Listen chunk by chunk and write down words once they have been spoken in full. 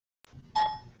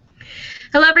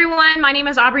Hello everyone, my name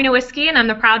is Aubrey Nowicki and I'm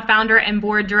the proud founder and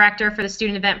board director for the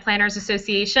Student Event Planners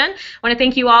Association. I want to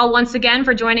thank you all once again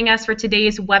for joining us for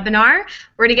today's webinar.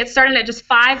 We're going to get started at just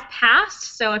 5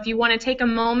 past, so if you want to take a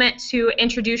moment to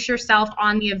introduce yourself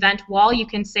on the event wall, you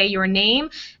can say your name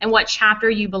and what chapter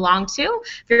you belong to.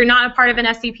 If you're not a part of an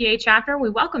SCPA chapter, we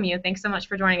welcome you. Thanks so much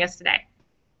for joining us today.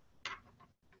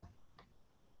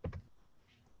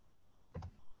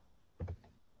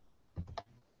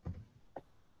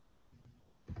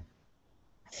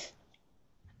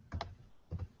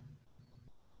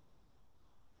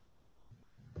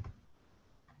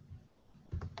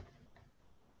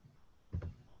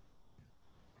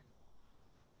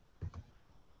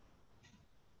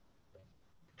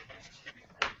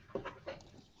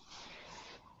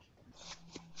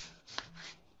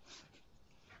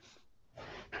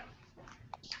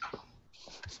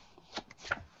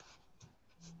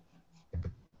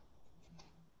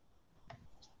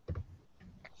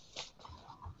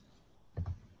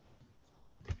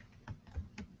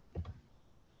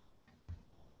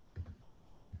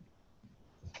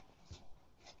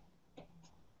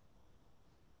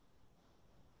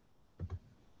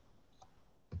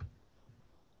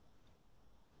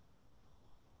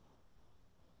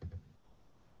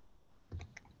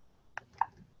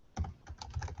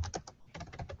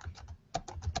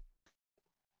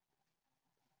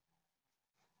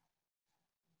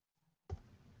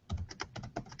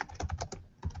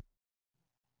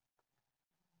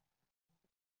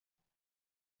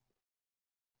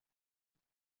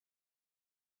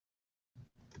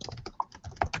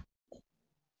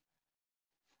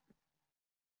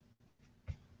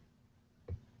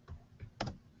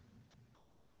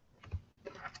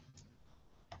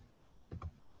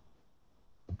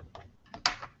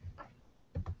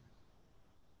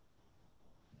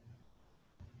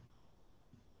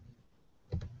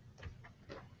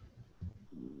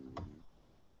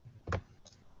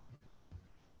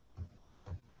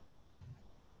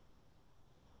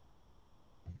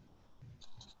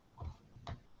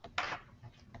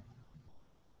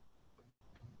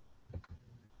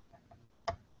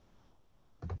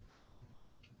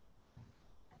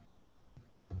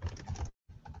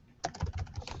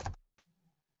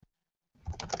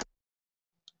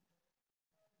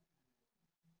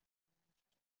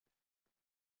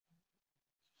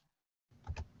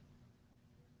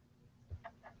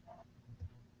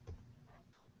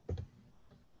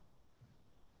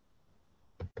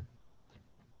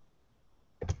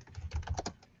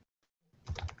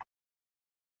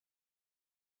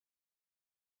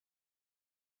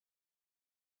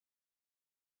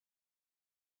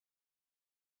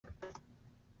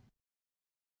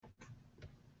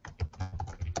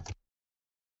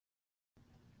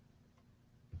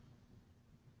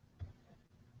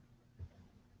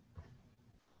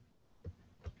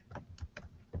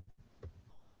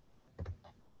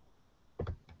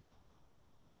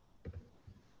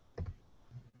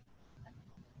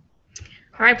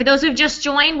 All right, for those who've just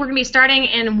joined, we're going to be starting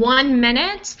in 1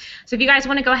 minute. So if you guys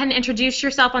want to go ahead and introduce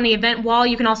yourself on the event wall,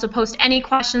 you can also post any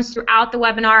questions throughout the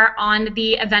webinar on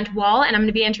the event wall, and I'm going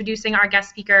to be introducing our guest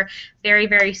speaker very,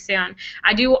 very soon.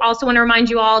 I do also want to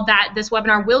remind you all that this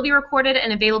webinar will be recorded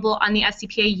and available on the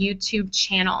SCPA YouTube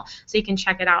channel, so you can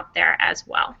check it out there as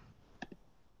well.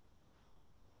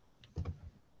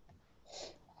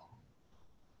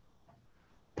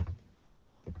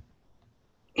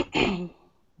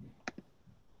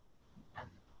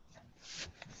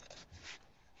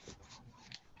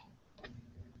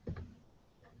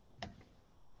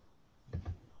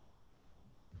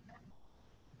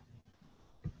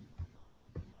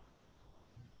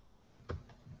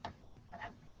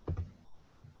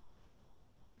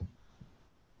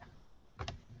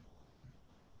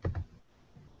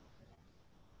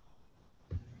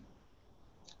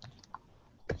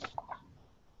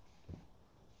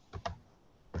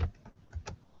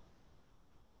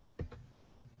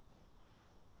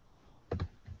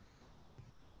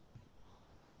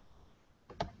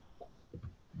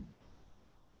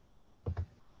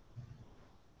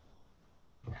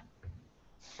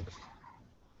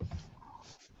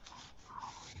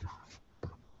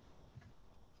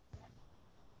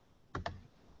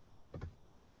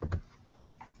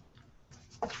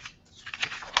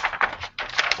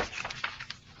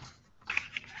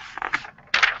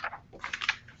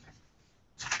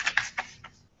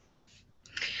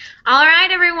 All right,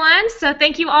 everyone. So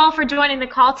thank you all for joining the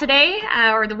call today,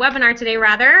 or the webinar today,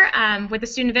 rather, with the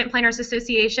Student Event Planners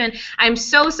Association. I'm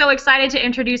so excited to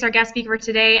introduce our guest speaker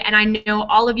today, and I know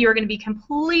all of you are going to be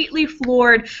completely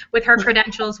floored with her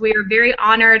credentials. We are very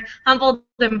honored, humbled,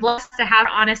 and blessed to have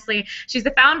her, honestly. She's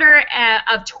the founder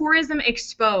of Tourism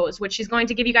Exposed, which she's going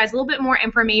to give you guys a little bit more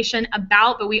information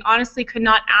about, but we honestly could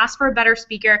not ask for a better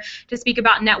speaker to speak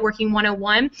about Networking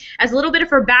 101. As a little bit of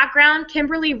her background,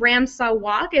 Kimberly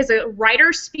Ramsawak is a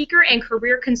writer, speaker, and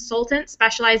career consultant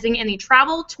specializing in the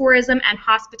travel, tourism, and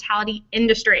hospitality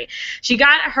industry. She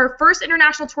got her first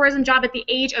international tourism job at the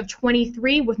age of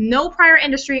 23 with no prior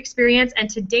industry experience, and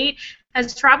to date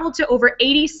has traveled to over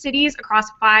 80 cities across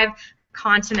 5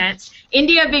 continents,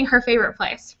 India being her favorite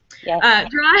place. Yes.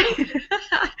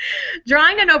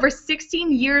 Drawing on over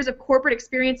 16 years of corporate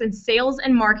experience in sales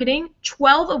and marketing,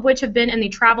 12 of which have been in the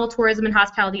travel, tourism, and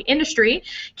hospitality industry,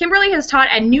 Kimberly has taught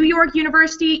at New York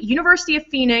University, University of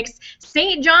Phoenix,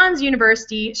 St. John's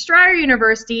University, Strayer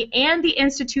University, and the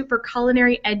Institute for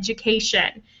Culinary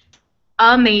Education.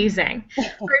 Amazing.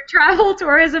 Her travel,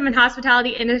 tourism, and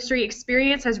hospitality industry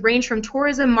experience has ranged from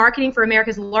tourism marketing for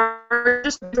America's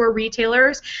largest tour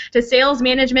retailers to sales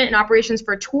management and operations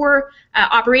for tour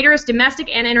operators, domestic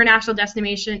and international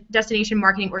destination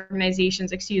marketing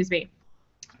organizations.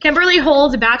 Kimberly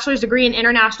holds a bachelor's degree in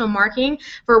international marketing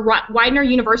for Widener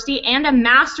University and a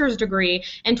master's degree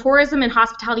in tourism and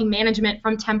hospitality management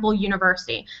from Temple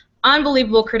University.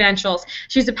 Unbelievable credentials.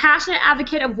 She's a passionate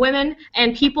advocate of women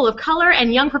and people of color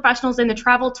and young professionals in the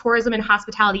travel, tourism, and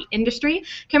hospitality industry.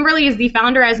 Kimberly is the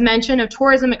founder, as mentioned, of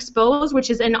Tourism Exposed, which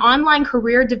is an online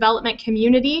career development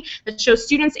community that shows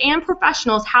students and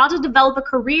professionals how to develop a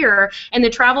career in the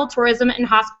travel, tourism, and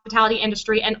hospitality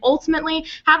industry and ultimately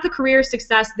have the career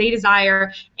success they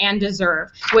desire and deserve,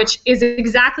 which is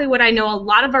exactly what I know a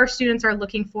lot of our students are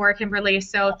looking for, Kimberly.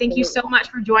 So thank you so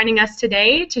much for joining us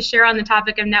today to share on the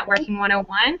topic of Networking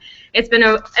 101. It's been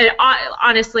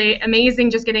honestly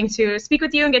amazing just getting to speak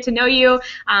with you and get to know you,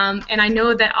 and I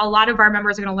know that a lot of our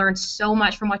members are going to learn so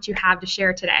much from what you have to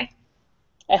share today.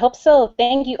 I hope so.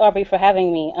 Thank you, Aubrey, for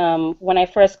having me. When I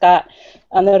first got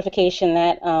a notification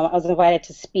that I was invited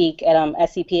to speak at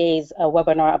SCPA's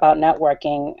webinar about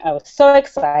networking, I was so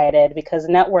excited because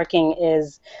networking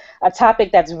is a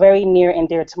topic that's very near and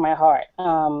dear to my heart.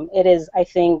 It is, I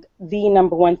think, the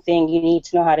 #1 thing you need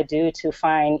to know how to do to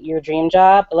find your dream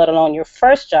job, let alone your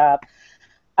first job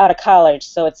out of college.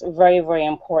 So it's very, very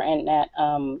important that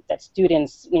that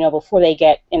students, before they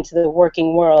get into the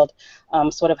working world,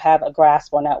 sort of have a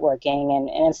grasp on networking.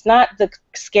 And it's not the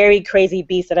scary, crazy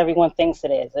beast that everyone thinks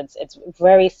it is. It's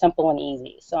very simple and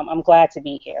easy. So I'm glad to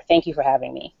be here. Thank you for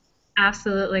having me.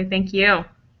 Absolutely. Thank you.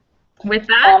 With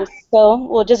that, so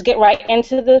we'll just get right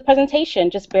into the presentation.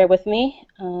 Just bear with me.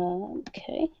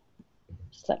 Okay.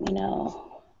 Just let me know.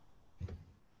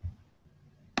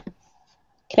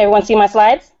 Can everyone see my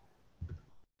slides?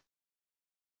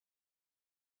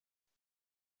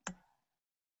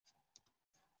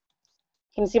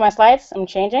 Can you see my slides? I'm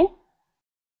changing.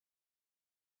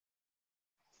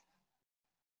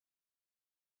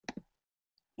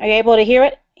 Are you able to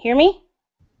hear me?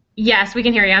 Yes, we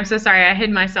can hear you. I'm so sorry. I hid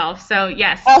myself. So,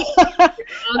 yes.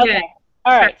 Okay.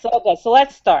 All right. So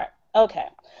let's start. Okay.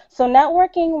 So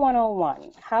Networking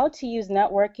 101, how to use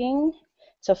networking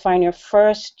to find your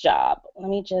first job. Let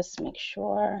me just make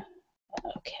sure.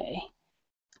 Okay.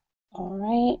 All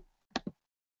right.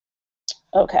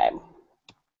 Okay.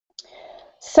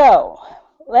 So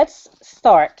let's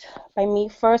start by me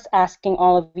first asking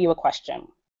all of you a question.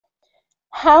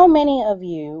 How many of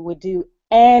you would do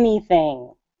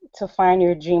anything to find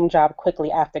your dream job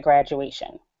quickly after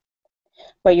graduation,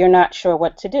 but you're not sure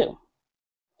what to do?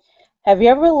 Have you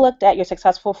ever looked at your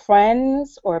successful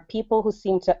friends or people who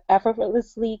seem to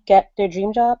effortlessly get their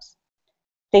dream jobs?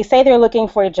 They say they're looking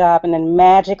for a job and then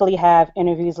magically have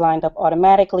interviews lined up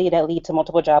automatically that lead to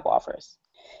multiple job offers.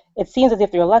 It seems as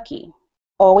if they're lucky,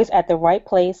 always at the right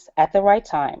place at the right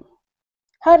time.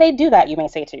 How do they do that, you may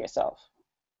say to yourself?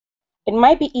 It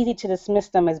might be easy to dismiss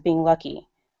them as being lucky,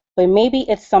 but maybe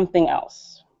it's something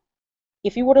else.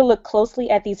 If you were to look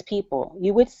closely at these people,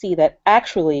 you would see that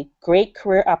actually great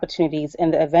career opportunities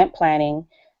in the event planning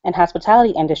and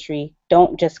hospitality industry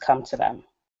don't just come to them.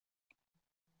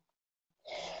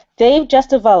 They've just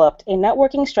developed a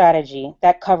networking strategy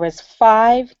that covers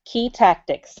 5 key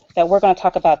tactics that we're going to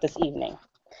talk about this evening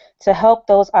to help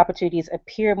those opportunities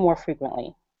appear more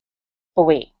frequently. But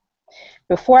wait,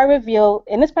 before I reveal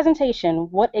in this presentation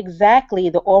what exactly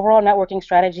the overall networking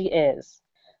strategy is,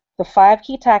 the 5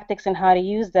 key tactics and how to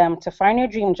use them to find your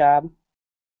dream job,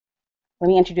 let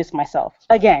me introduce myself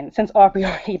again, since Aubrey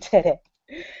already did it.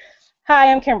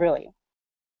 Hi, I'm Kimberly.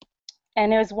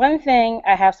 And there's one thing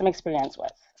I have some experience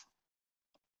with,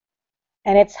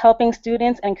 and it's helping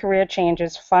students and career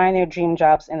changers find their dream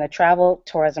jobs in the travel,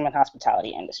 tourism, and hospitality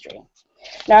industry.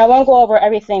 Now, I won't go over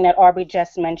everything that Aubrey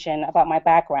just mentioned about my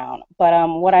background, but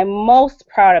what I'm most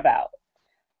proud about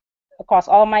across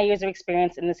all my years of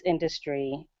experience in this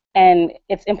industry, and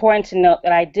it's important to note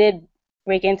that I did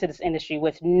break into this industry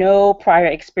with no prior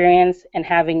experience and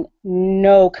having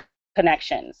no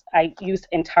connections. I used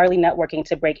entirely networking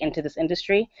to break into this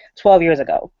industry 12 years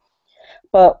ago.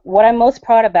 But what I'm most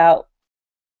proud about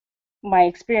my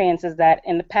experience is that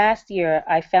in the past year,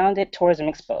 I founded Tourism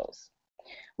Exposed,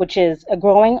 which is a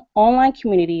growing online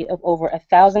community of over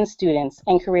 1,000 students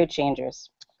and career changers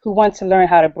who want to learn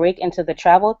how to break into the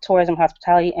travel, tourism,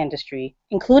 hospitality industry,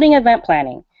 including event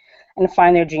planning, and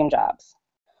find their dream jobs.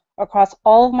 Across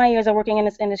all of my years of working in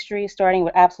this industry, starting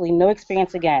with absolutely no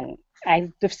experience again,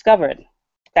 I discovered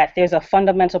that there's a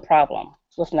fundamental problem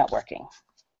with networking.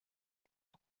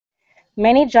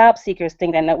 Many job seekers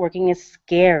think that networking is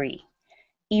scary,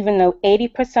 even though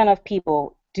 80% of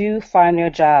people do find their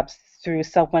jobs through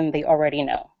someone they already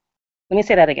know. Let me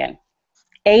say that again.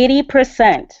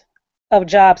 80% of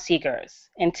job seekers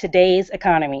in today's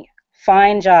economy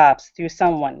find jobs through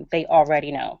someone they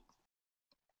already know.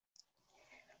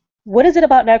 What is it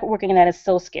about networking that is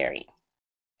so scary?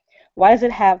 Why does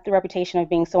it have the reputation of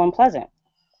being so unpleasant?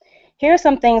 Here are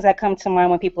some things that come to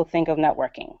mind when people think of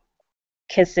networking.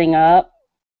 Kissing up,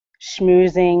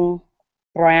 schmoozing,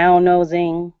 brown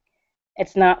nosing.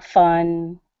 It's not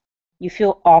fun. You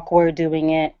feel awkward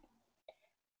doing it.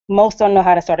 Most don't know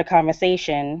how to start a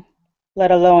conversation,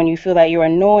 let alone you feel that you're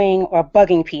annoying or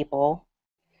bugging people,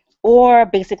 or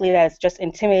basically that it's just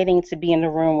intimidating to be in the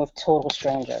room with total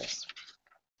strangers.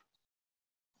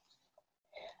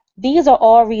 These are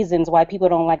all reasons why people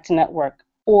don't like to network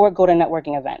or go to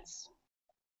networking events.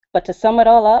 But to sum it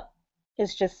all up,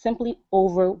 it's just simply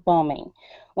overwhelming.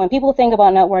 When people think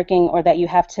about networking or that you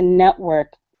have to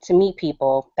network to meet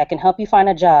people that can help you find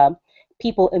a job,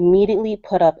 people immediately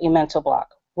put up a mental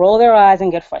block, roll their eyes,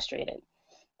 and get frustrated.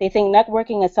 They think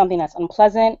networking is something that's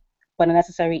unpleasant but a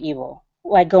necessary evil,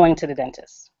 like going to the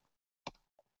dentist.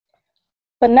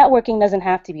 But networking doesn't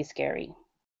have to be scary.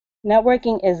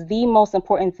 Networking is the most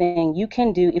important thing you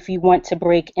can do if you want to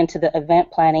break into the event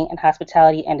planning and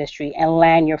hospitality industry and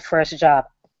land your first job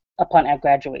upon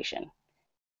graduation.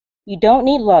 You don't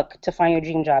need luck to find your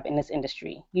dream job in this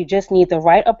industry. You just need the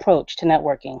right approach to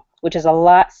networking, which is a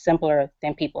lot simpler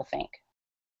than people think.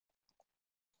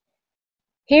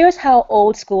 Here's how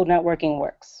old school networking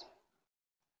works.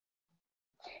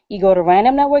 You go to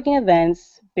random networking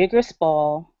events, big or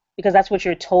small, because that's what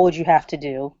you're told you have to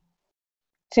do,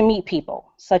 to meet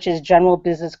people, such as general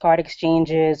business card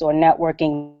exchanges or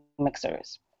networking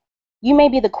mixers. You may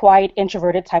be the quiet,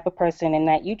 introverted type of person in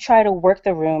that you try to work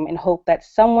the room and hope that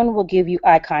someone will give you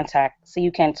eye contact so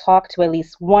you can talk to at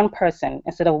least one person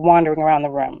instead of wandering around the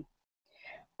room.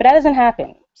 But that doesn't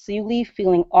happen, so you leave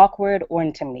feeling awkward or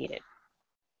intimidated.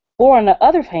 Or on the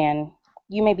other hand,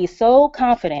 you may be so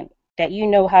confident that you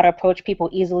know how to approach people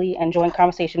easily and join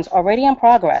conversations already in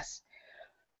progress.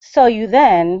 So you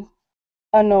then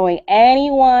annoy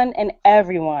anyone and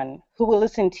everyone who will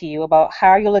listen to you about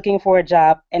how you're looking for a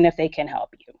job and if they can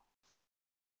help you.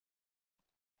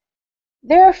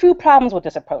 There are a few problems with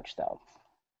this approach, though.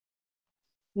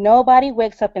 Nobody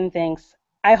wakes up and thinks,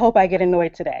 I hope I get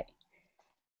annoyed today.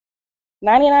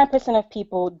 99% of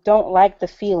people don't like the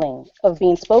feeling of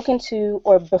being spoken to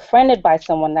or befriended by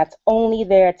someone that's only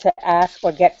there to ask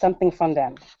or get something from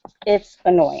them. It's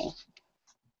annoying.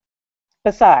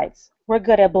 Besides, we're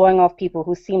good at blowing off people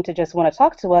who seem to just want to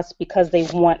talk to us because they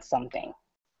want something.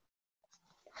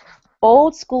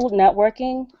 Old school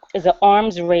networking is an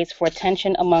arms race for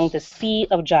attention among the sea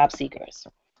of job seekers.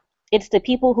 It's the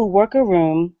people who work a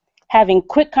room, having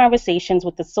quick conversations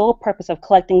with the sole purpose of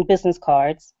collecting business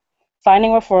cards,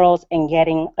 finding referrals, and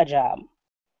getting a job.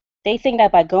 They think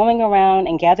that by going around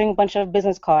and gathering a bunch of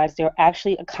business cards, they're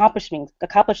actually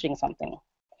accomplishing something.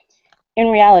 In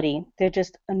reality, they're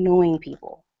just annoying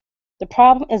people. The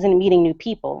problem isn't meeting new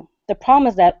people. The problem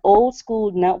is that old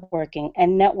school networking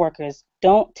and networkers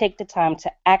don't take the time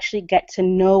to actually get to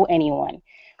know anyone,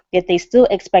 yet they still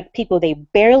expect people they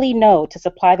barely know to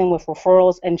supply them with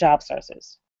referrals and job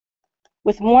sources.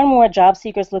 With more and more job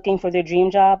seekers looking for their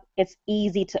dream job, it's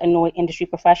easy to annoy industry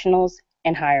professionals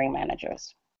and hiring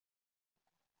managers.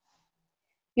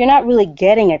 You're not really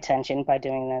getting attention by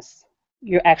doing this.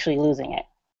 You're actually losing it.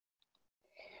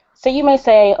 So you may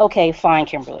say, okay, fine,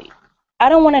 Kimberly. I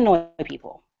don't want to annoy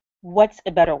people. What's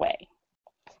a better way?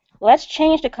 Let's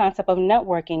change the concept of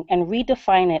networking and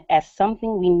redefine it as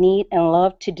something we need and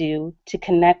love to do to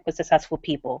connect with successful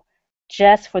people,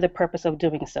 just for the purpose of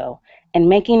doing so, and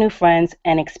making new friends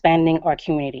and expanding our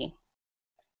community.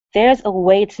 There's a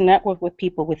way to network with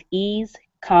people with ease,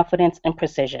 confidence, and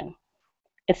precision.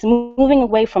 It's moving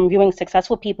away from viewing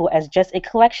successful people as just a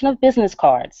collection of business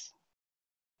cards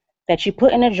that you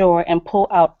put in a drawer and pull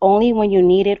out only when you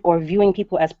need it, or viewing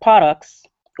people as products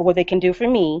or what they can do for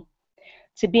me,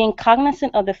 to being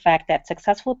cognizant of the fact that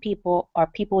successful people are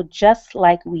people just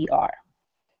like we are.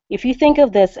 If you think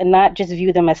of this and not just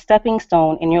view them as stepping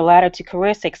stone in your ladder to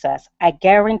career success, I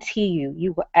guarantee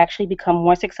you will actually become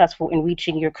more successful in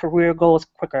reaching your career goals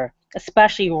quicker,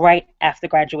 especially right after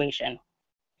graduation.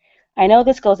 I know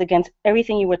this goes against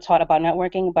everything you were taught about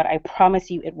networking, but I promise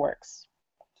you it works.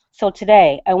 So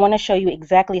today, I want to show you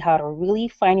exactly how to really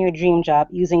find your dream job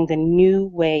using the new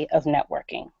way of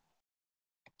networking.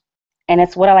 And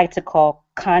it's what I like to call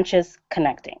conscious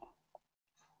connecting.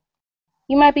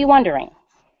 You might be wondering,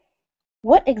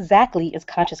 what exactly is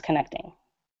conscious connecting?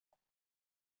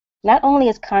 Not only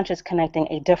is conscious connecting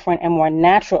a different and more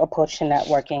natural approach to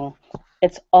networking,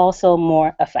 it's also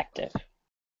more effective.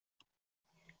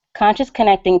 Conscious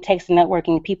connecting takes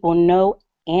networking people know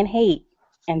and hate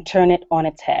and turn it on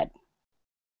its head.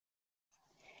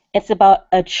 It's about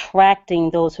attracting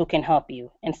those who can help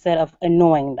you instead of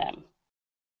annoying them.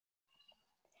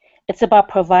 It's about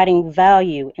providing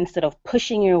value instead of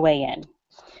pushing your way in.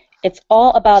 It's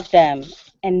all about them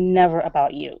and never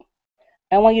about you.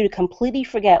 I want you to completely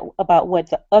forget about what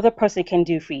the other person can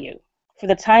do for you. For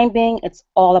the time being, it's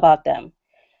all about them.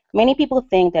 Many people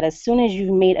think that as soon as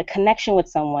you've made a connection with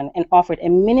someone and offered a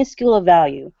minuscule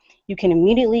value, you can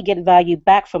immediately get value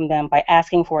back from them by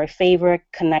asking for a favor,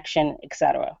 connection,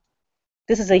 etc.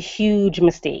 This is a huge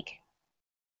mistake.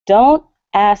 Don't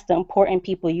ask the important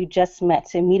people you just met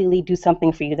to immediately do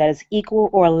something for you that is equal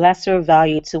or lesser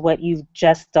value to what you've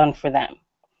just done for them.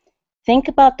 Think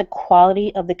about the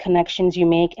quality of the connections you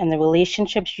make and the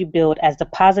relationships you build as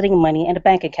depositing money in a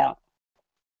bank account.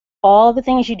 All the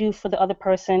things you do for the other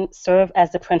person serve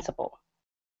as the principal.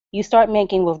 You start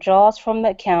making withdrawals from the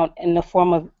account in the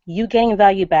form of you getting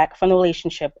value back from the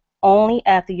relationship only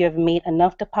after you have made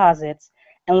enough deposits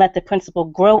and let the principal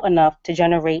grow enough to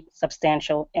generate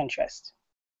substantial interest.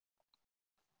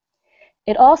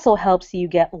 It also helps you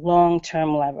get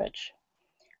long-term leverage.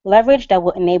 Leverage that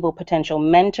will enable potential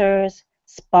mentors,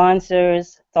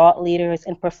 sponsors, thought leaders,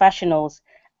 and professionals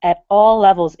at all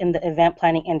levels in the event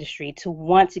planning industry to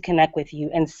want to connect with you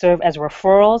and serve as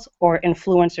referrals or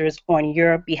influencers on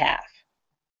your behalf.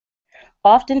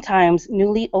 Oftentimes,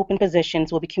 newly open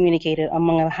positions will be communicated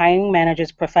among a hiring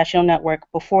manager's professional network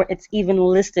before it's even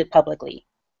listed publicly.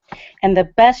 And the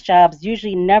best jobs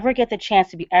usually never get the chance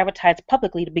to be advertised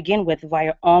publicly to begin with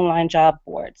via online job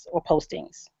boards or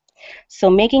postings. So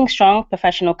making strong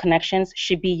professional connections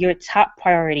should be your top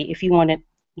priority if you wanted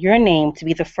your name to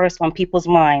be the first on people's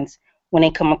minds when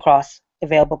they come across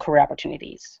available career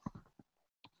opportunities.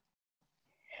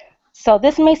 So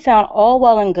this may sound all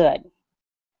well and good,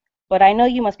 but I know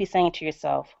you must be saying to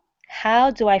yourself,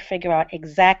 how do I figure out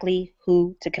exactly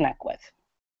who to connect with?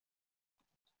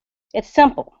 It's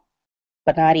simple,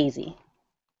 but not easy.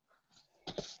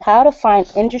 How to find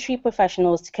industry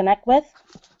professionals to connect with?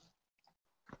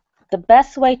 The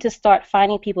best way to start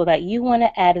finding people that you want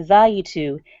to add value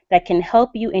to that can help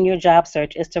you in your job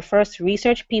search is to first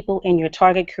research people in your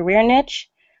target career niche,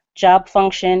 job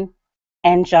function,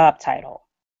 and job title.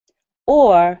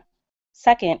 Or,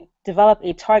 second, develop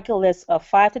a target list of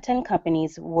 5 to 10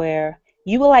 companies where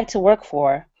you would like to work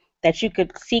for that you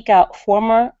could seek out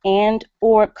former and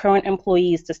or current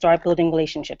employees to start building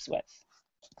relationships with.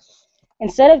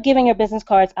 Instead of giving your business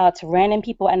cards out to random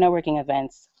people at networking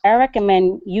events, I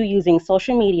recommend you using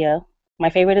social media, my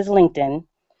favorite is LinkedIn,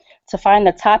 to find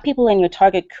the top people in your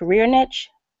target career niche,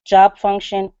 job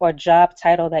function, or job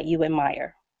title that you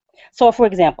admire. So for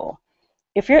example,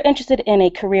 if you're interested in a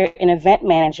career in event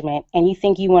management and you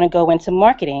think you want to go into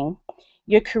marketing,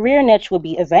 your career niche will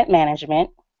be event management,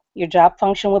 your job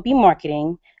function will be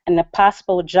marketing, and the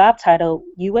possible job title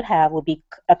you would have will be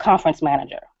a conference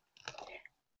manager.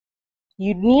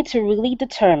 You need to really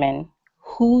determine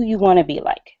who you want to be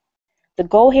like. The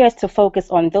goal here is to focus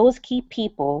on those key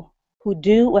people who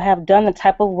do or have done the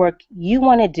type of work you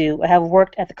want to do or have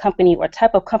worked at the company or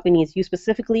type of companies you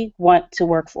specifically want to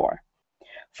work for.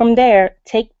 From there,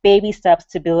 take baby steps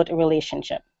to build a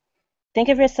relationship. Think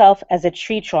of yourself as a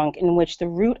tree trunk in which the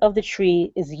root of the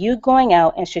tree is you going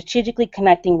out and strategically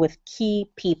connecting with key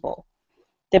people.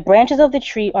 The branches of the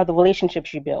tree are the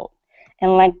relationships you build.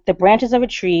 And like the branches of a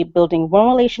tree, building one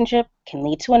relationship can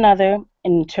lead to another,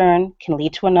 and in turn can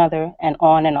lead to another, and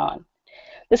on and on.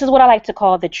 This is what I like to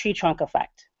call the tree trunk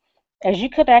effect. As you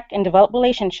connect and develop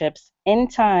relationships, in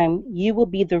time, you will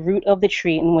be the root of the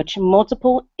tree in which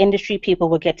multiple industry people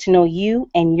will get to know you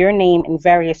and your name in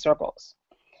various circles.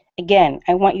 Again,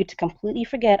 I want you to completely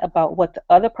forget about what the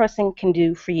other person can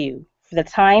do for you. For the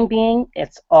time being,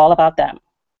 it's all about them.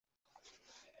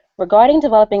 Regarding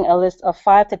developing a list of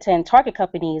 5 to 10 target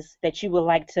companies that you would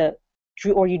like to,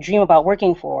 or you dream about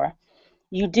working for,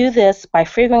 you do this by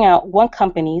figuring out what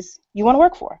companies you want to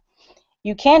work for.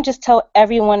 You can't just tell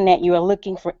everyone that you are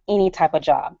looking for any type of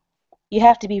job. You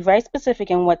have to be very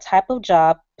specific in what type of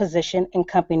job, position, and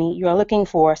company you are looking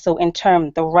for, so in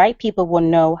turn, the right people will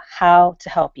know how to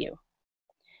help you.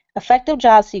 Effective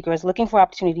job seekers looking for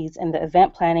opportunities in the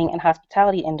event planning and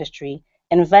hospitality industry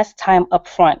invest time up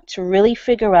front to really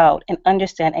figure out and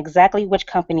understand exactly which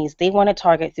companies they want to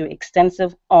target through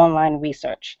extensive online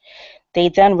research. They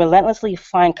then relentlessly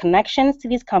find connections to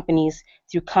these companies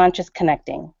through conscious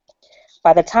connecting.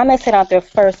 By the time they send out their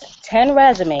first 10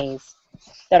 resumes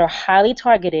that are highly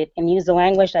targeted and use the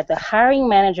language that the hiring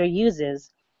manager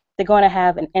uses, they're going to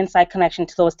have an inside connection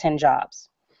to those 10 jobs.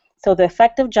 So the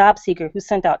effective job seeker who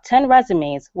sent out 10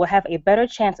 resumes will have a better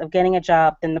chance of getting a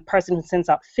job than the person who sends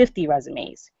out 50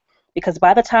 resumes. Because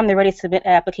by the time they're ready to submit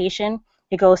an application,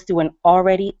 it goes through an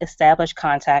already established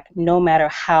contact, no matter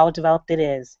how developed it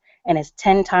is, and is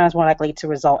 10 times more likely to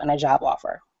result in a job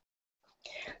offer.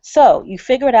 So you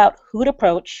figured out who to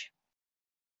approach.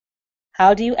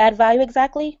 How do you add value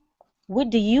exactly?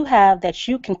 What do you have that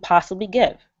you can possibly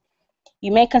give?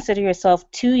 You may consider yourself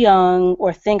too young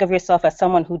or think of yourself as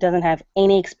someone who doesn't have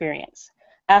any experience.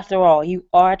 After all, you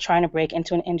are trying to break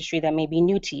into an industry that may be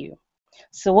new to you.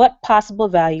 So what possible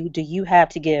value do you have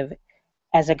to give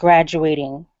as a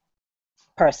graduating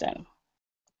person?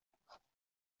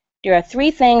 There are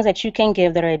 3 things that you can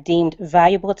give that are deemed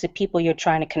valuable to people you're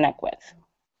trying to connect with.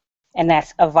 And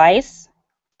that's advice,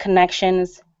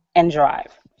 connections, and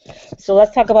drive. So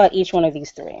let's talk about each one of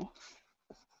these 3.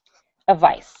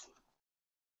 Advice.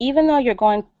 Even though you're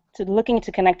looking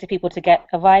to connect to people to get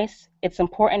advice, it's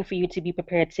important for you to be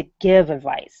prepared to give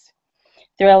advice.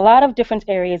 There are a lot of different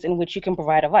areas in which you can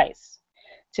provide advice.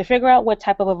 To figure out what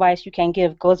type of advice you can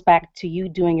give goes back to you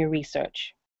doing your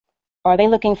research. Are they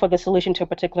looking for the solution to a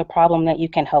particular problem that you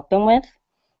can help them with?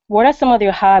 What are some of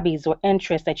their hobbies or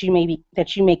interests that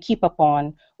you may keep up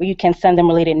on, where you can send them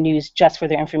related news just for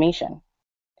their information?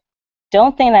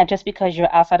 Don't think that just because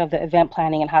you're outside of the event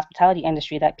planning and hospitality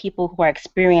industry that people who are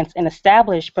experienced and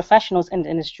established professionals in the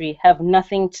industry have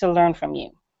nothing to learn from you.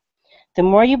 The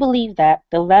more you believe that,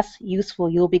 the less useful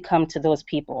you'll become to those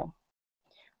people.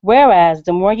 Whereas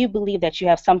the more you believe that you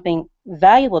have something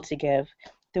valuable to give,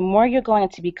 the more you're going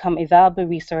to become a valuable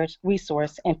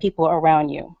resource in people around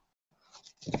you.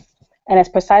 And it's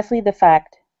precisely the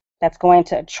fact that's going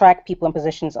to attract people in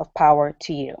positions of power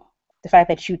to you. The fact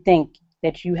that you think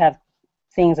that you have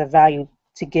things of value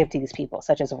to give to these people,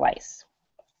 such as advice.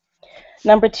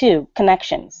 Number 2,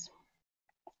 connections.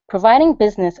 Providing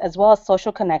business as well as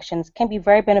social connections can be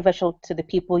very beneficial to the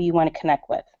people you want to connect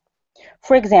with.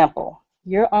 For example,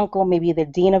 your uncle may be the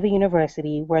dean of a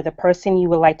university where the person you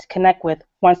would like to connect with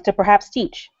wants to perhaps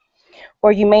teach.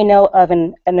 Or you may know of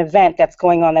an event that's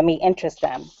going on that may interest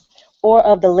them, or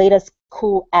of the latest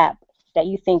cool app that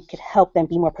you think could help them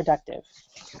be more productive.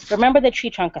 Remember the tree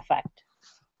trunk effect.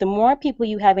 The more people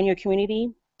you have in your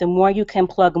community, the more you can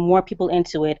plug more people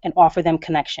into it and offer them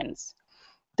connections.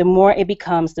 The more it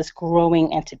becomes this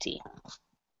growing entity.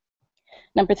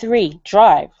 Number 3,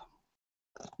 drive.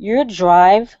 Your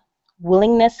drive,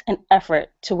 willingness, and effort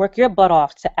to work your butt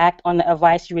off to act on the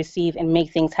advice you receive and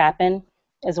make things happen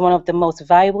is one of the most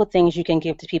valuable things you can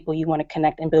give to people you want to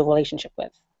connect and build a relationship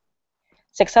with.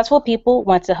 Successful people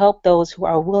want to help those who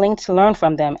are willing to learn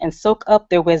from them and soak up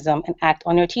their wisdom and act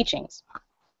on their teachings.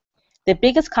 The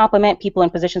biggest compliment people in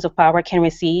positions of power can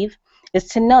receive is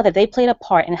to know that they played a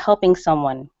part in helping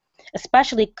someone,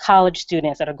 especially college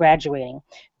students that are graduating,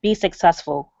 be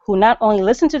successful, who not only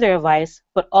listened to their advice,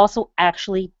 but also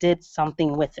actually did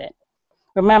something with it.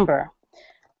 Remember,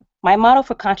 my motto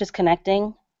for conscious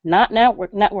connecting, not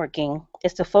networking,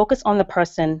 is to focus on the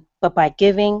person, but by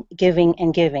giving,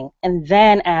 and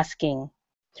then asking,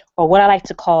 or what I like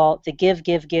to call the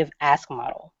give, ask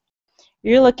model.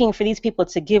 You're looking for these people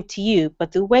to give to you,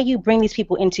 but the way you bring these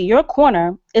people into your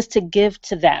corner is to give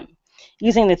to them,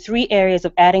 using the 3 areas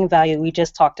of adding value we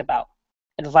just talked about: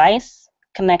 advice,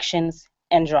 connections,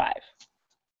 and drive.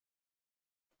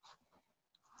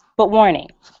 But warning,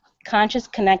 conscious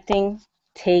connecting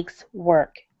takes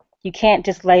work. You can't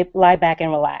just lie back and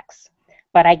relax.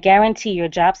 But I guarantee your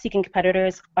job-seeking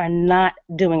competitors are not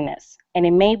doing this. And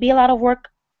it may be a lot of work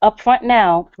up front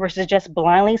now versus just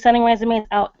blindly sending resumes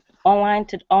out online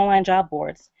to online job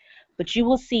boards. But you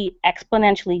will see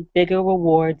exponentially bigger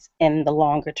rewards in the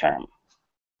longer term.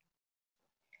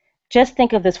 Just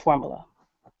think of this formula.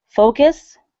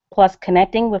 Focus, plus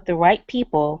connecting with the right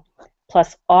people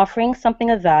plus offering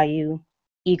something of value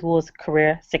equals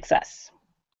career success.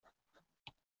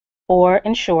 Or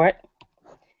in short,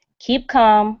 keep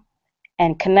calm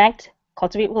and connect,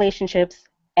 cultivate relationships,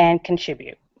 and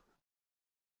contribute.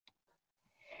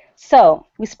 So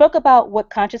we spoke about what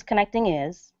conscious connecting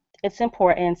is, its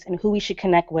importance, and who we should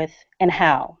connect with and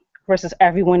how, versus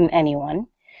everyone and anyone.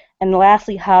 And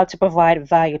lastly, how to provide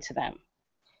value to them.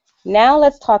 Now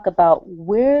let's talk about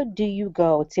where do you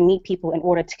go to meet people in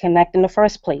order to connect in the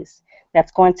first place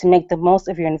that's going to make the most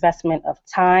of your investment of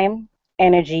time,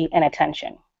 energy, and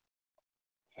attention.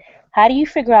 How do you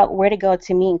figure out where to go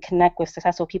to meet and connect with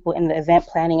successful people in the event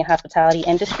planning and hospitality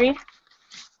industry?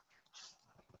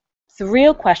 The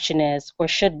real question is, or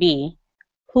should be,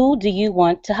 who do you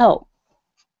want to help?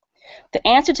 The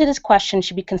answer to this question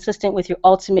should be consistent with your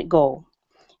ultimate goal.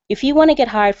 If you want to get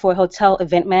hired for a hotel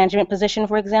event management position,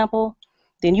 for example,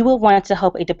 then you will want to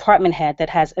help a department head that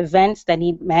has events that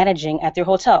need managing at their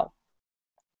hotel.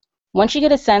 Once you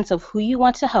get a sense of who you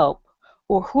want to help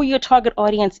or who your target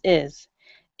audience is,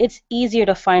 it's easier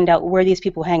to find out where these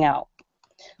people hang out.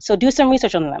 So do some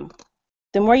research on them.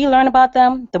 The more you learn about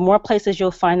them, the more places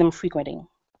you'll find them frequenting.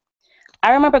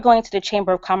 I remember going to the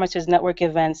Chamber of Commerce's network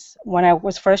events when I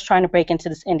was first trying to break into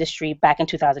this industry back in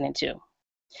 2002.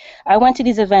 I went to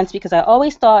these events because I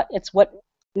always thought it's what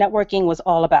networking was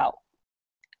all about.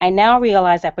 I now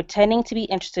realize that pretending to be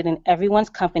interested in everyone's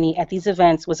company at these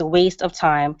events was a waste of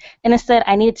time, and instead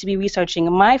I needed to be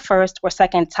researching my first or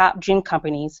second top dream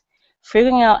companies,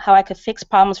 figuring out how I could fix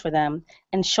problems for them,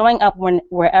 and showing up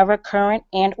wherever current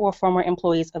and or former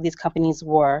employees of these companies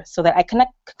were so that I could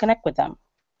connect with them.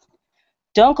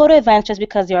 Don't go to events just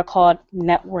because they are called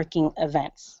networking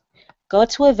events. Go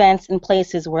to events in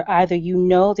places where either you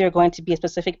know there are going to be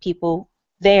specific people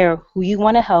there who you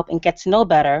want to help and get to know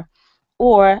better,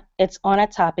 or it's on a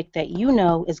topic that you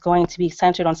know is going to be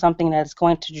centered on something that is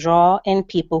going to draw in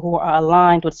people who are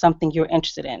aligned with something you're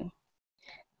interested in.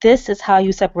 This is how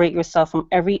you separate yourself from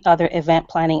every other event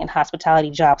planning and hospitality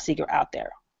job seeker out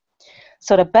there.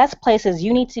 So the best places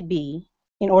you need to be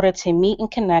in order to meet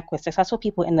and connect with successful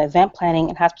people in the event planning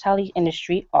and hospitality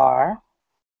industry are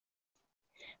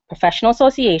professional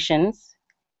associations,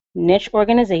 niche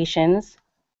organizations,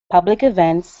 public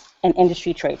events, and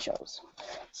industry trade shows.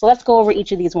 So let's go over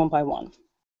each of these one by one.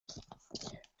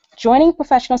 Joining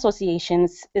professional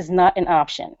associations is not an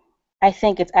option. I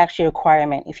think it's actually a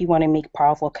requirement if you want to make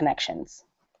powerful connections.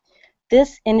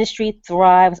 This industry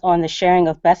thrives on the sharing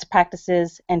of best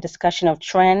practices and discussion of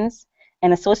trends,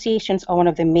 and associations are one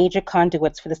of the major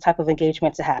conduits for this type of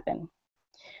engagement to happen.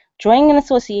 Joining an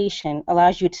association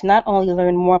allows you to not only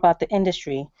learn more about the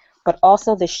industry, but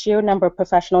also the sheer number of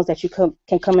professionals that you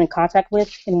can come in contact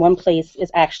with in one place is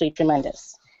actually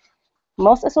tremendous.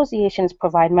 Most associations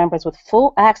provide members with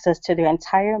full access to their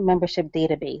entire membership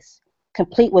database,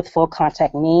 complete with full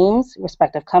contact names,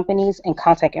 respective companies, and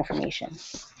contact information.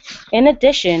 In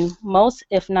addition, most,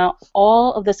 if not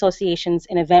all, of the associations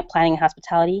in event planning and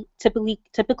hospitality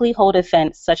typically hold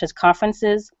events such as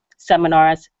conferences,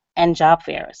 seminars, and job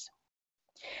fairs.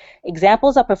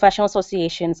 Examples of professional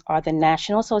associations are the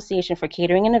National Association for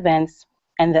Catering and Events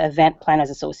and the Event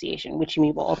Planners Association, which you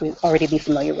may already be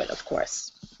familiar with, of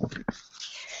course.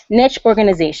 Niche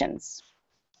organizations.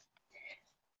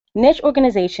 Niche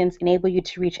organizations enable you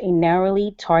to reach a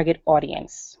narrowly target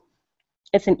audience.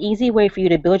 It's an easy way for you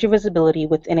to build your visibility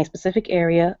within a specific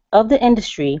area of the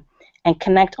industry and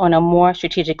connect on a more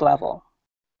strategic level.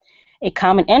 A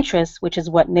common interest, which is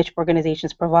what niche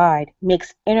organizations provide,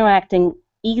 makes interacting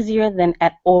easier than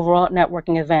at overall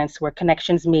networking events where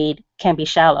connections made can be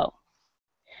shallow.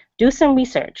 Do some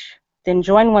research, then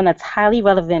join one that's highly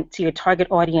relevant to your target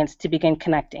audience to begin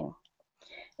connecting.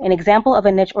 An example of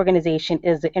a niche organization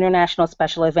is the International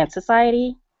Special Events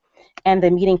Society and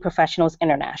the Meeting Professionals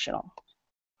International.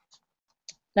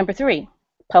 Number 3,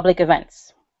 public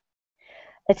events.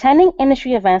 Attending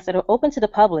industry events that are open to the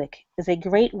public is a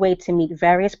great way to meet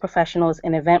various professionals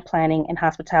in event planning and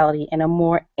hospitality in a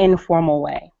more informal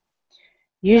way.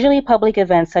 Usually public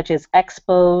events such as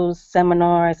expos,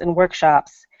 seminars, and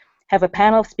workshops have a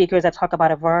panel of speakers that talk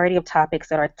about a variety of topics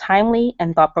that are timely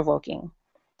and thought-provoking.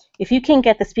 If you can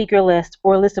get the speaker list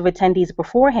or list of attendees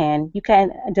beforehand, you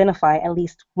can identify at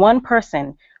least one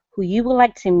person who you would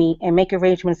like to meet and make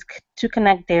arrangements to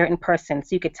connect there in person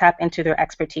so you could tap into their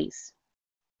expertise.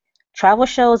 Travel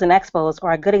shows and expos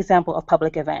are a good example of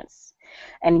public events.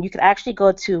 And you could actually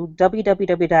go to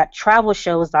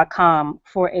www.travelshows.com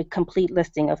for a complete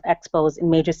listing of expos in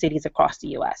major cities across the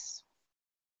US.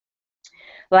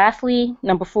 Lastly,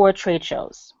 number 4, trade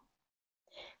shows.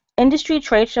 Industry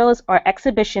trade shows are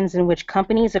exhibitions in which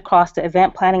companies across the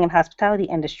event planning and hospitality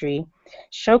industry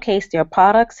showcase their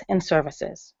products and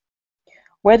services.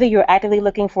 Whether you're actively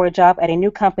looking for a job at a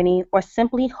new company or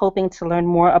simply hoping to learn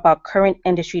more about current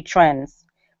industry trends,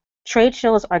 trade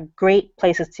shows are great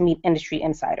places to meet industry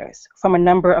insiders from a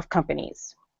number of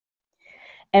companies.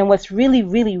 And what's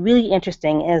really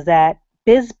interesting is that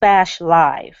BizBash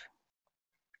Live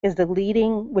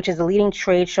which is the leading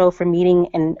trade show for meeting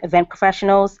and event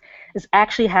professionals, is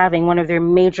actually having one of their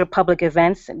major public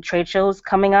events and trade shows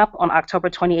coming up on October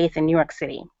 28th in New York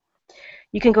City.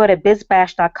 You can go to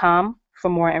bizbash.com for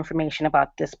more information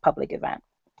about this public event.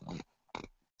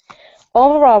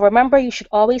 Overall, remember you should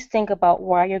always think about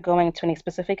why you're going to a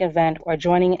specific event or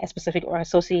joining a specific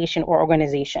association or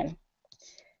organization.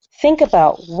 Think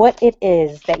about what it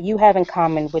is that you have in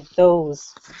common with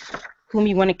those whom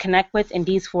you want to connect with in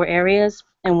these 4 areas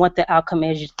and what the outcome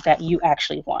is that you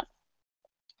actually want.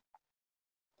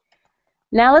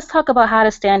 Now let's talk about how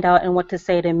to stand out and what to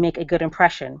say to make a good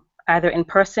impression, either in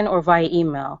person or via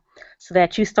email, so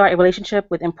that you start a relationship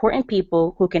with important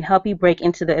people who can help you break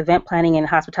into the event planning and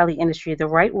hospitality industry the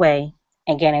right way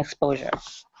and gain exposure.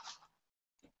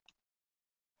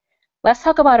 Let's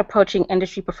talk about approaching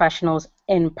industry professionals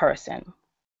in person.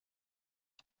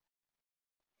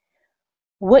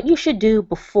 What you should do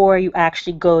before you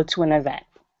actually go to an event.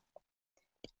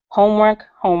 Homework,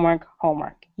 homework,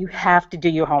 homework. You have to do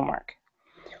your homework.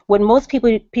 What most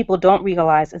people don't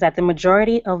realize is that the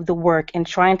majority of the work in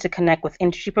trying to connect with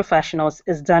industry professionals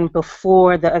is done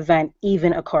before the event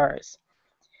even occurs.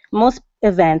 Most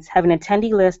events have an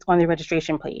attendee list on the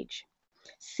registration page.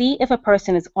 See if a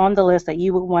person is on the list that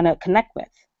you would want to connect with.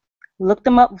 Look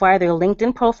them up via their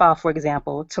LinkedIn profile, for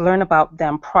example, to learn about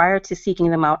them prior to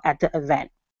seeking them out at the event.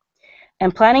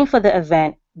 And planning for the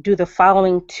event, do the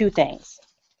following 2 things.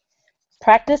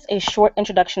 Practice a short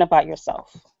introduction about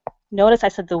yourself. Notice I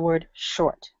said the word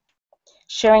short.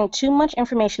 Sharing too much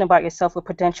information about yourself with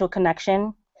potential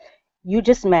connection you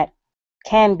just met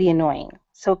can be annoying.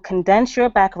 So condense your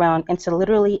background into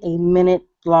literally a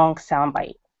minute-long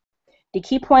soundbite. The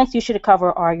key points you should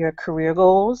cover are your career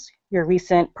goals, your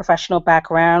recent professional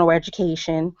background or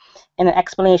education, and an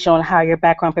explanation on how your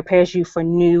background prepares you for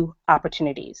new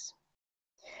opportunities.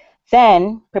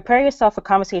 Then, prepare yourself for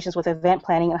conversations with event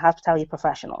planning and hospitality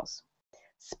professionals.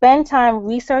 Spend time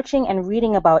researching and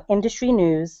reading about industry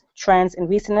news, trends, and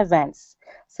recent events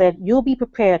so that you'll be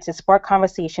prepared to spark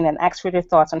conversation and ask for their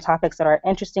thoughts on topics that are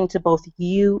interesting to both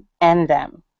you and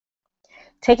them.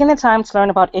 Taking the time to learn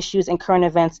about issues and current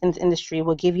events in the industry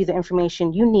will give you the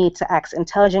information you need to ask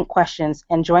intelligent questions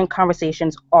and join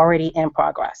conversations already in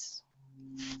progress.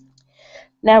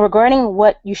 Now, regarding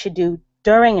what you should do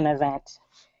during an event,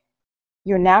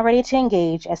 you're now ready to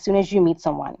engage as soon as you meet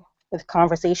someone, with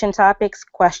conversation topics,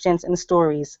 questions, and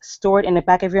stories stored in the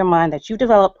back of your mind that you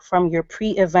developed from your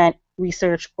pre-event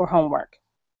research or homework.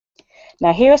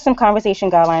 Now, here are some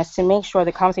conversation guidelines to make sure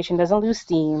the conversation doesn't lose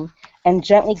steam and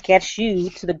gently gets you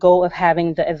to the goal of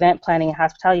having the event planning and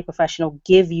hospitality professional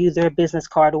give you their business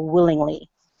card willingly.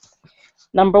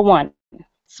 Number 1,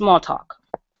 small talk.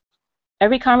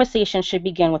 Every conversation should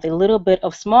begin with a little bit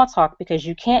of small talk because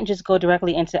you can't just go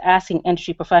directly into asking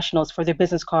industry professionals for their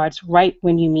business cards right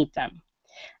when you meet them.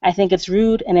 I think it's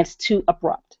rude and it's too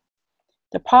abrupt.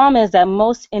 The problem is that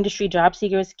most industry job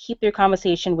seekers keep their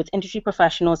conversation with industry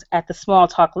professionals at the small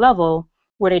talk level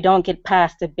where they don't get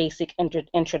past the basic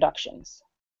introductions.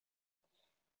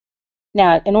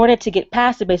 Now, in order to get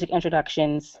past the basic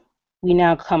introductions, we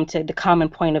now come to the common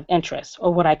point of interest,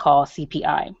 or what I call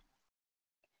CPI.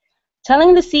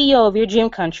 Telling the CEO of your dream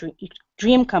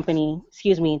company,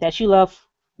 that you love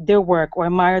their work or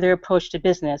admire their approach to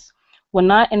business will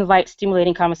not invite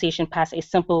stimulating conversation past a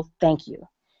simple thank you.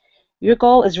 Your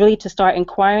goal is really to start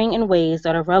inquiring in ways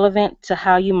that are relevant to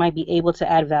how you might be able to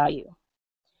add value.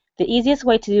 The easiest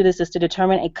way to do this is to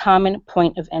determine a common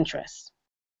point of interest.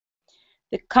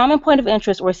 The common point of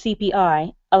interest, or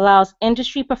CPI, allows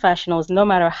industry professionals, no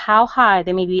matter how high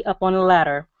they may be up on the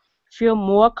ladder, feel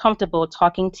more comfortable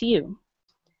talking to you.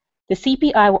 The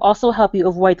CPI will also help you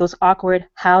avoid those awkward,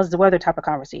 how's the weather type of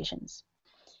conversations.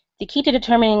 The key to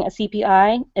determining a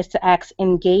CPI is to ask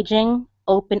engaging,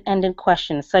 open-ended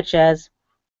questions such as,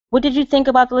 what did you think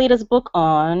about the latest book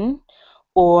on?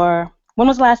 Or when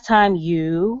was the last time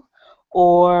you?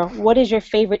 Or what is your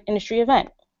favorite industry event?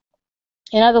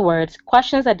 In other words,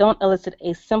 questions that don't elicit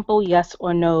a simple yes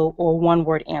or no or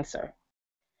one-word answer.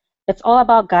 It's all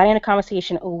about guiding the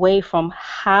conversation away from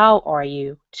how are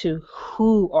you to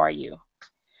who are you.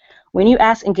 When you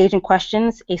ask engaging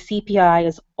questions, a CPI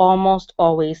is almost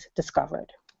always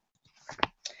discovered.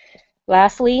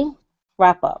 Lastly,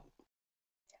 Wrap up.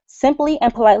 Simply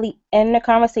and politely end the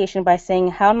conversation by saying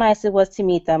how nice it was to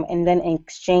meet them and then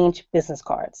exchange business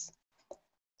cards.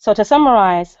 So to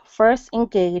summarize, first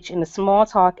engage in the small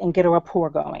talk and get a rapport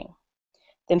going.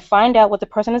 Then find out what the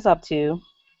person is up to,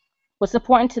 what's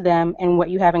important to them, and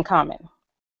what you have in common.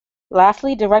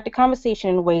 Lastly, direct the conversation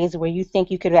in ways where you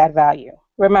think you could add value.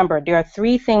 Remember, there are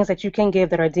 3 things that you can give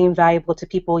that are deemed valuable to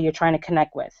people you're trying to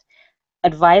connect with: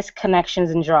 advice, connections,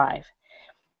 and drive.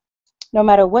 No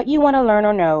matter what you want to learn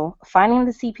or know, finding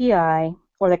the CPI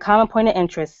or the common point of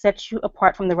interest sets you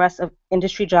apart from the rest of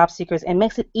industry job seekers and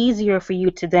makes it easier for you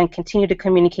to then continue the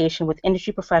communication with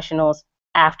industry professionals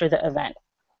after the event.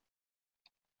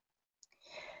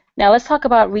 Now let's talk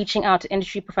about reaching out to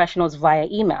industry professionals via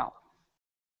email.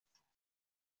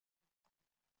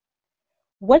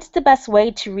 What's the best way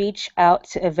to reach out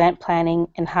to event planning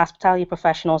and hospitality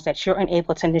professionals that you're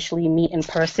unable to initially meet in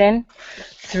person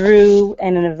through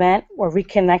an event, or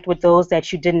reconnect with those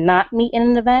that you did not meet in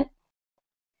an event?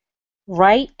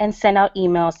 Write and send out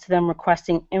emails to them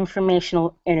requesting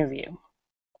informational interview.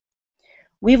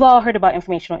 We've all heard about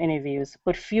informational interviews,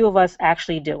 but few of us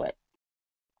actually do it.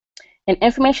 An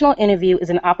informational interview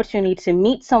is an opportunity to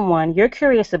meet someone you're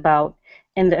curious about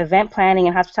in the event planning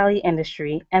and hospitality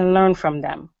industry and learn from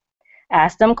them.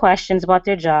 Ask them questions about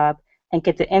their job and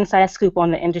get the inside scoop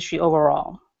on the industry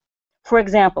overall. For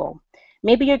example,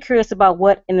 maybe you're curious about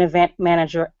what an event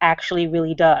manager actually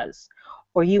really does,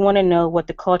 or you want to know what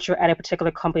the culture at a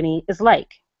particular company is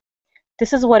like.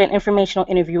 This is what an informational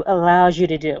interview allows you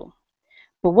to do.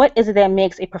 But what is it that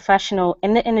makes a professional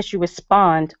in the industry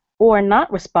respond or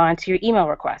not respond to your email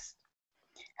request?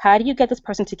 How do you get this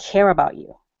person to care about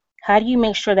you? How do you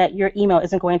make sure that your email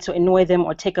isn't going to annoy them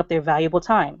or take up their valuable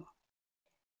time?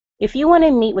 If you want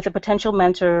to meet with a potential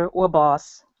mentor or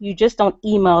boss, you just don't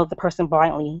email the person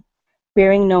blindly,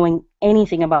 bearing knowing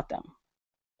anything about them.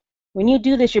 When you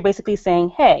do this, you're basically saying,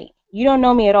 hey, you don't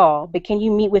know me at all, but can you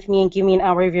meet with me and give me an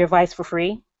hour of your advice for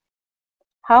free?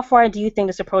 How far do you think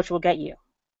this approach will get you?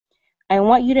 I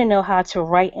want you to know how to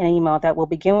write an email that will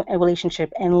begin a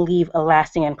relationship and leave a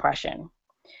lasting impression.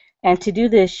 And to do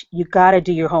this, you gotta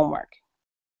do your homework.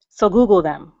 So Google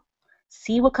them,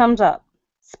 see what comes up,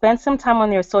 spend some time on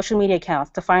their social media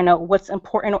accounts to find out what's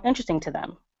important or interesting to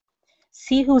them.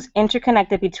 See who's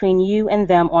interconnected between you and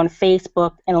them on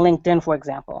Facebook and LinkedIn, for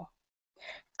example.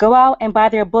 Go out and buy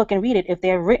their book and read it if they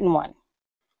have written one.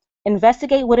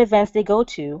 Investigate what events they go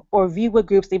to or view what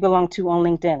groups they belong to on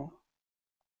LinkedIn.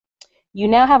 You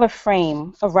now have a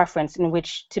frame of reference in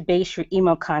which to base your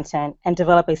email content and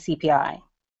develop a CPI.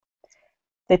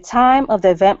 The time of the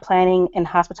event planning and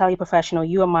hospitality professional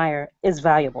you admire is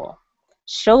valuable.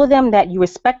 Show them that you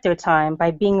respect their time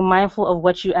by being mindful of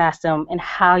what you ask them and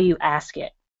how you ask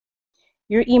it.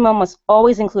 Your email must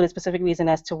always include a specific reason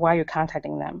as to why you're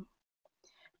contacting them.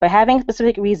 By having a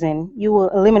specific reason, you will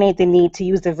eliminate the need to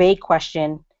use the vague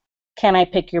question, can I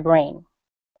pick your brain?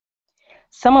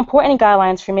 Some important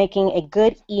guidelines for making a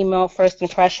good email first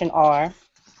impression are: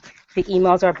 the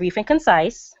emails are brief and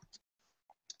concise.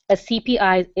 A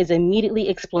CPI is immediately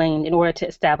explained in order to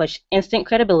establish instant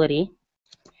credibility.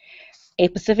 A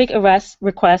specific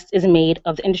request is made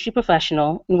of the industry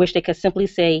professional in which they could simply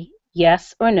say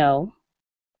yes or no.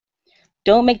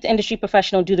 Don't make the industry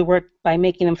professional do the work by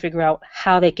making them figure out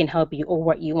how they can help you or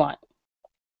what you want.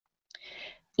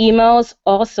 Emails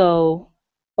also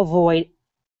avoid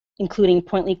including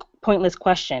pointless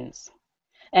questions.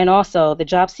 And also, the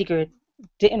job seeker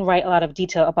didn't write a lot of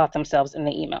detail about themselves in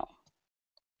the email.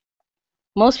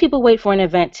 Most people wait for an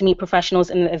event to meet professionals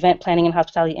in the event planning and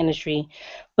hospitality industry,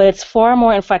 but it's far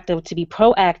more effective to be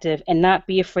proactive and not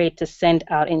be afraid to send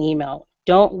out an email.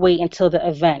 Don't wait until the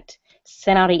event.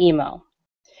 Send out an email.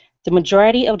 The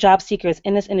majority of job seekers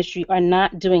in this industry are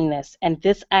not doing this, and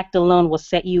this act alone will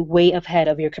set you way ahead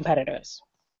of your competitors.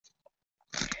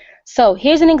 So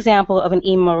here's an example of an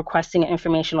email requesting an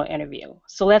informational interview.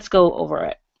 So let's go over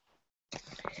it.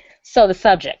 So the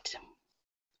subject: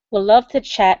 would love to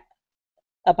chat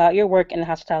about your work in the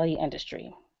hospitality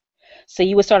industry. So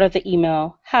you would start off the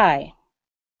email, Hi,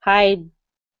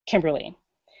 Kimberly.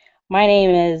 My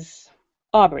name is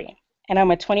Aubrey, and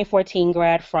I'm a 2014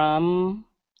 grad from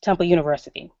Temple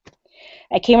University.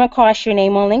 I came across your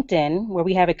name on LinkedIn, where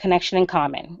we have a connection in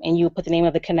common, and you put the name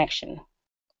of the connection.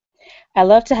 I'd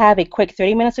love to have a quick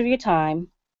 30 minutes of your time,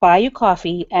 buy you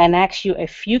coffee, and ask you a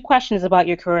few questions about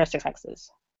your career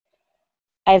successes.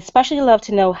 I'd especially love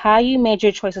to know how you made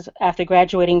your choices after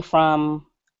graduating from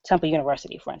Temple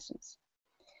University, for instance.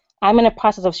 I'm in the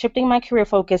process of shifting my career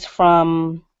focus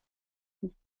from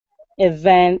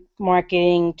event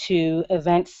marketing to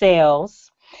event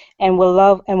sales, and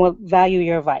will value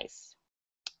your advice.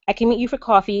 I can meet you for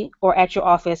coffee or at your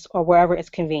office or wherever it's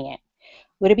convenient.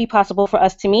 Would it be possible for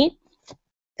us to meet?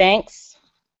 Thanks.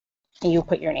 And you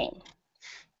put your name.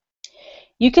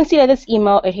 You can see that this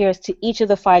email adheres to each of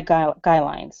the 5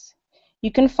 guidelines.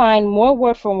 You can find more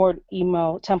word-for-word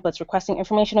email templates requesting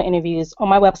informational interviews on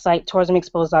my website,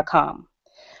 tourismexposed.com.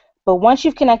 But once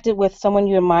you've connected with someone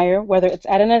you admire, whether it's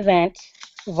at an event,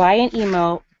 via an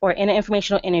email, or in an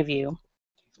informational interview,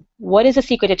 what is the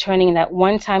secret to turning that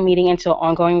one-time meeting into an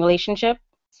ongoing relationship?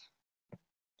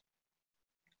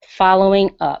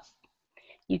 Following up.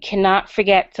 You cannot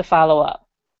forget to follow up.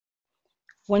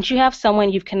 Once you have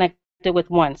someone you've connected with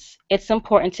once, it's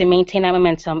important to maintain that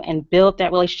momentum and build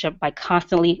that relationship by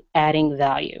constantly adding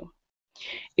value.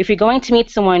 If you're going to meet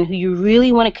someone who you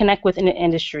really want to connect with in the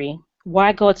industry,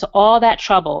 why go to all that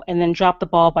trouble and then drop the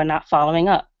ball by not following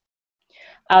up?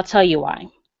 I'll tell you why.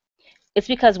 It's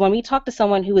because when we talk to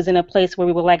someone who is in a place where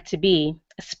we would like to be,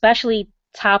 especially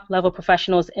top-level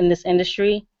professionals in this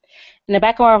industry, in the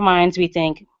back of our minds we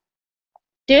think,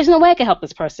 there's no way I can help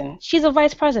this person. She's a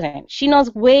vice president. She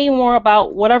knows way more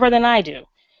about whatever than I do.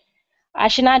 I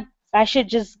should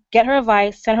just get her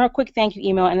advice, send her a quick thank you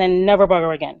email, and then never bug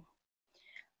her again.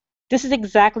 This is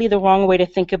exactly the wrong way to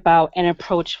think about and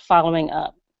approach following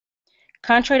up.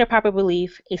 Contrary to popular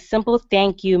belief, a simple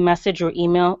thank you message or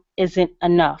email isn't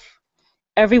enough.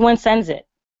 Everyone sends it.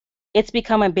 It's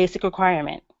become a basic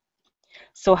requirement.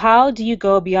 So how do you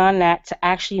go beyond that to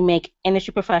actually make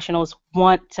industry professionals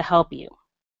want to help you?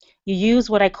 You use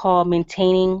what I call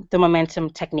maintaining the momentum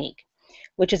technique,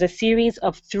 which is a series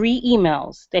of 3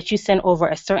 emails that you send over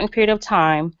a certain period of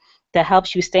time that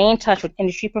helps you stay in touch with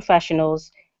industry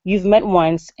professionals you've met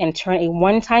once and turn a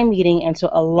one-time meeting into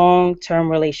a long-term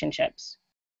relationships.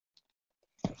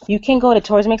 You can go to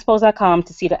tourismexposed.com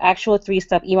to see the actual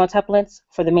 3-step email templates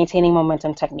for the maintaining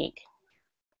momentum technique.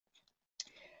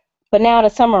 But now to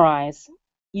summarize,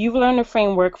 you've learned the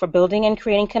framework for building and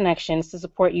creating connections to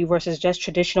support you versus just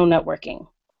traditional networking.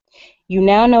 You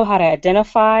now know how to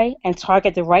identify and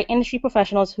target the right industry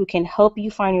professionals who can help you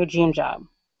find your dream job.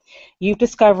 You've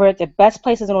discovered the best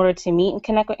places in order to meet and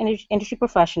connect with industry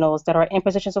professionals that are in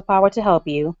positions of power to help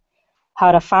you,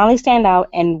 how to finally stand out,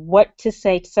 and what to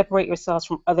say to separate yourselves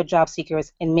from other job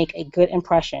seekers and make a good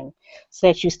impression so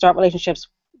that you start relationships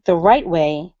the right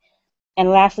way. And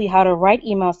lastly, how to write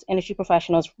emails to industry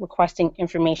professionals requesting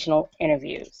informational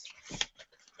interviews.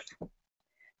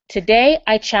 Today,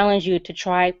 I challenge you to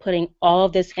try putting all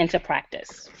of this into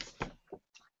practice.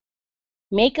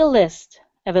 Make a list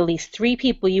of at least 3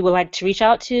 people you would like to reach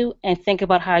out to and think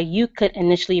about how you could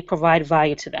initially provide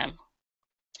value to them.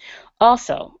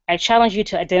 Also, I challenge you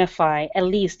to identify at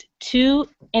least 2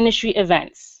 industry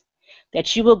events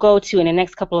that you will go to in the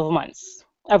next couple of months.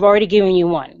 I've already given you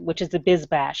one, which is the Biz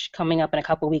Bash coming up in a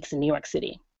couple of weeks in New York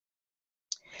City.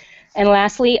 And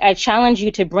lastly, I challenge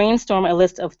you to brainstorm a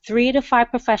list of 3 to 5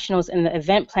 professionals in the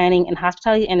event planning and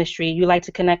hospitality industry you like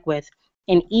to connect with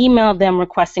and email them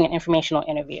requesting an informational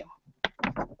interview.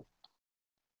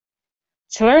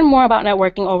 To learn more about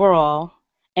networking overall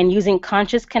and using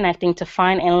conscious connecting to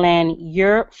find and land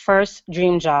your first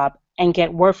dream job and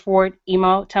get word-for-word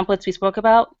email templates we spoke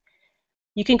about,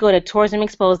 you can go to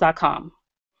tourismexposed.com.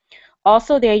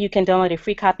 Also there, you can download a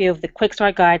free copy of the Quick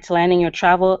Start Guide to landing your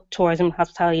travel, tourism,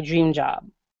 hospitality dream job.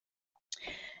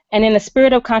 And in the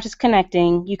spirit of conscious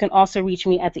connecting, you can also reach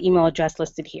me at the email address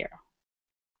listed here.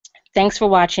 Thanks for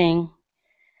watching,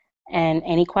 and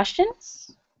any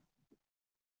questions?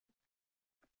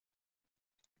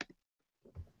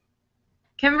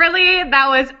 Kimberly, that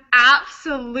was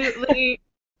absolutely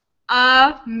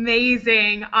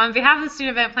amazing. On behalf of the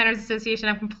Student Event Planners Association,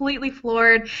 I'm completely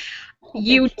floored.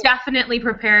 You definitely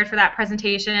prepared for that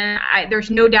presentation.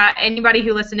 There's no doubt anybody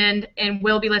who listened in and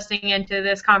will be listening into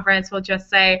this conference will just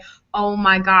say, oh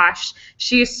my gosh,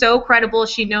 she is so credible.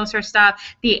 She knows her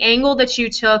stuff. The angle that you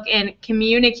took in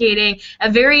communicating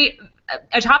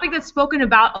a topic that's spoken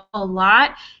about a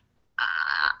lot,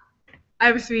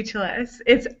 I'm speechless.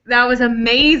 That was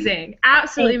amazing.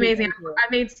 Absolutely amazing. I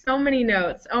made so many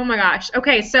notes. Oh my gosh.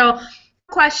 Okay, so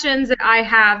questions that I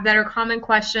have that are common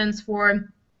questions for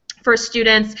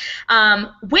students.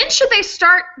 When should they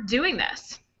start doing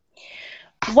this?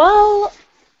 Well,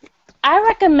 I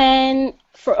recommend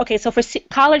for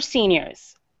college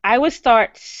seniors, I would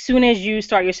start soon as you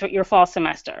start your fall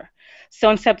semester. So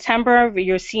in September of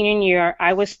your senior year,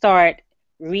 I would start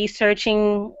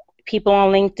researching people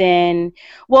on LinkedIn.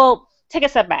 Well, take a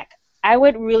step back. I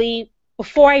would really,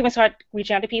 before I even start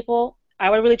reaching out to people, I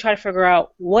would really try to figure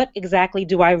out what exactly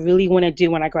do I really want to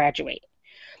do when I graduate.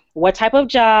 What type of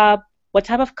job? What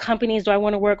type of companies do I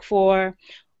want to work for?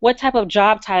 what type of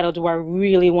job title do I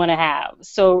really want to have?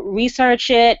 So research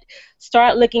it,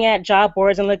 start looking at job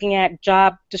boards and looking at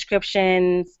job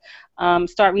descriptions,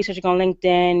 start researching on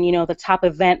LinkedIn, the top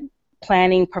event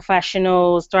planning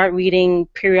professionals, start reading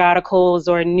periodicals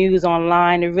or news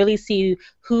online to really see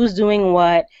who's doing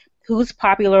what, who's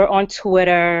popular on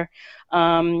Twitter,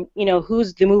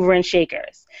 who's the mover and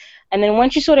shakers. And then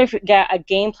once you sort of get a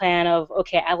game plan of,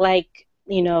 okay, I like,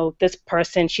 this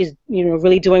person, she's,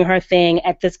 really doing her thing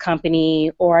at this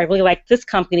company, or I really like this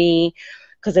company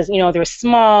because, they're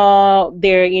small,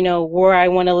 they're, where I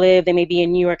want to live, they may be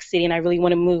in New York City and I really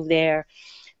want to move there.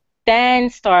 Then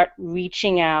start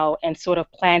reaching out and sort of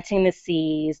planting the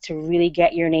seeds to really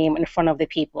get your name in front of the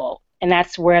people. And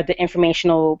that's where the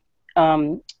informational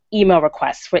email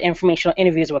requests for informational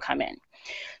interviews will come in.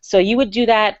 So you would do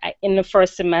that in the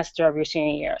first semester of your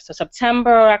senior year. So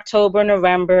September, October,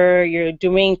 November, you're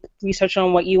doing research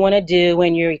on what you want to do,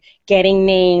 and you're getting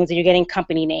names, and you're getting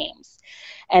company names.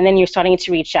 And then you're starting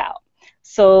to reach out.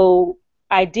 So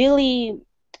ideally,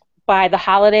 by the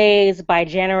holidays, by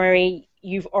January,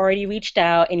 you've already reached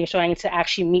out, and you're starting to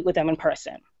actually meet with them in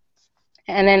person.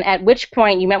 And then at which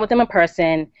point you met with them in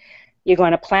person, you're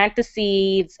going to plant the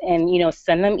seeds and,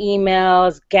 send them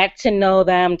emails, get to know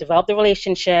them, develop the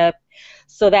relationship,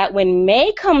 so that when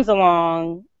May comes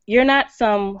along, you're not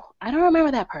I don't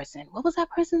remember that person. What was that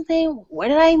person's name? Where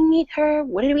did I meet her?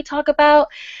 What did we talk about?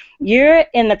 You're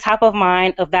in the top of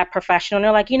mind of that professional, and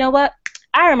they're like, you know what?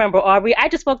 I remember Aubrey. I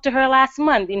just spoke to her last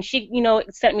month, and she,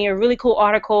 sent me a really cool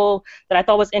article that I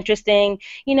thought was interesting.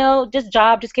 This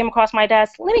job just came across my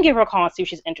desk. Let me give her a call and see if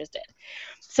she's interested.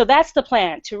 So that's the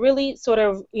plan, to really sort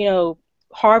of,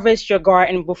 harvest your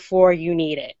garden before you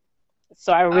need it.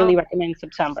 So I really recommend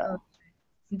September.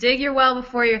 Dig your well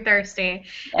before you're thirsty.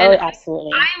 And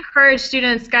absolutely. I encourage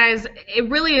students, guys,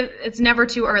 it's never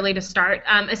too early to start,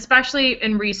 especially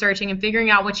in researching and figuring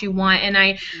out what you want. And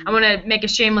I want to make a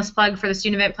shameless plug for the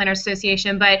Student Event Planners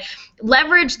Association, but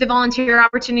leverage the volunteer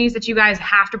opportunities that you guys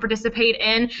have to participate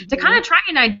in to kind of try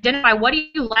and identify what do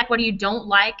you like, what do you don't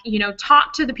like.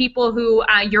 Talk to the people who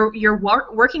you're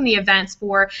working the events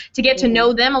for to get to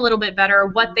know them a little bit better,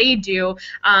 what they do,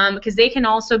 because they can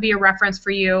also be a reference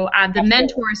for you. The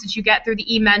mentors that you get through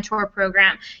the e-mentor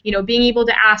program, being able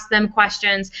to ask them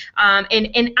questions,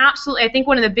 and absolutely, I think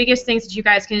one of the biggest things that you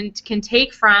guys can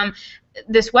take from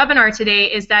this webinar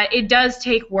today is that it does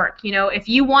take work. If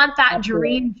you want that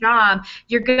dream job,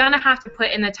 you're gonna have to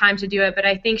put in the time to do it. But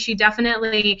I think she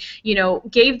definitely,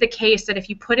 gave the case that if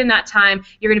you put in that time,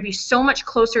 you're gonna be so much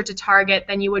closer to target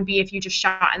than you would be if you just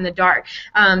shot in the dark.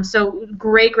 So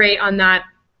great on that.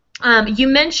 You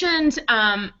mentioned,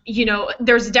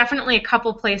 there's definitely a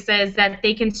couple places that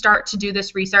they can start to do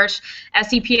this research.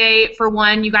 SEPA, for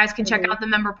one, you guys can check out the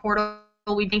member portal.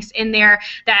 We have links in there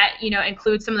that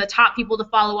include some of the top people to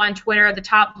follow on Twitter, the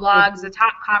top blogs, the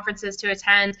top conferences to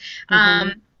attend.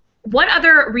 What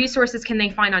other resources can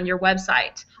they find on your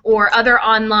website or other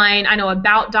online? I know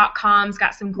about.com's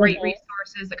got some great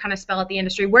resources that kind of spell out the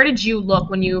industry. Where did you look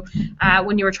when you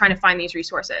were trying to find these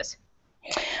resources?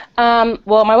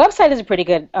 Well, my website is a pretty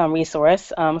good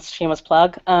resource, shameless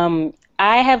plug.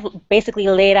 I have basically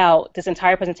laid out this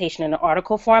entire presentation in an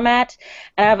article format,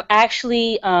 and I've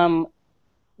actually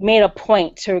made a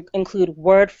point to include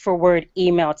word-for-word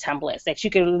email templates that you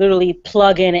can literally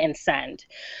plug in and send.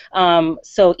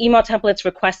 So email templates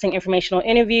requesting informational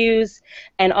interviews,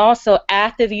 and also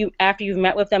after you've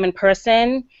met with them in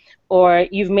person, or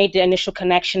you've made the initial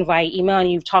connection via email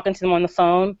and you've talked to them on the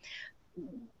phone,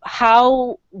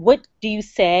 what do you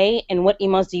say and what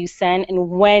emails do you send and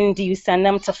when do you send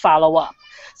them to follow up?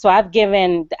 So I've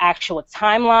given the actual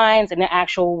timelines and the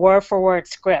actual word-for-word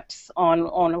scripts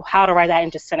on how to write that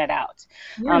and just send it out.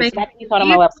 So that can be found on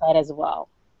my website as well.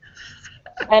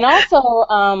 And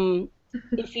also,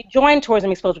 if you join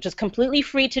Tourism Exposed, which is completely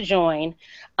free to join,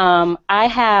 I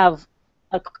have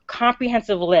a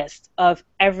comprehensive list of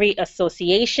every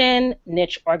association,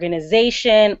 niche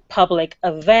organization, public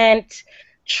event,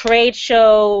 trade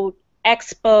show,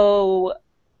 expo,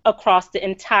 across the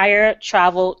entire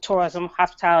travel, tourism,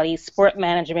 hospitality, sport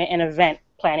management, and event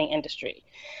planning industry.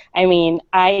 I mean,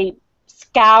 I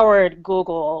scoured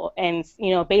Google and,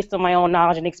 based on my own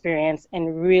knowledge and experience,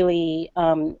 and really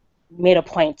made a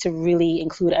point to really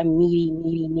include a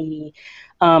meaty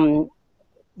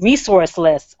resource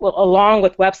list along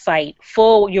with website,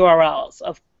 full URLs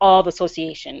of all the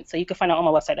associations. So you can find it on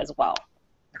my website as well.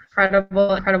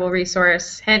 Incredible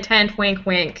resource. Hint, hint, wink,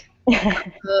 wink.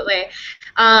 Absolutely.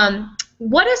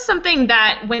 What is something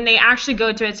that when they actually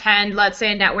go to attend, let's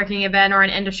say a networking event or an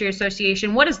industry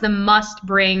association, what is the must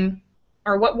bring,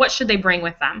 or what should they bring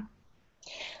with them?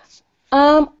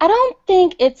 I don't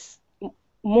think it's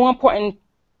more important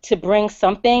to bring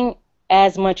something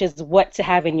as much as what to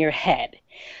have in your head.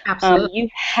 Absolutely. You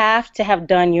have to have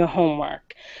done your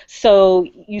homework. So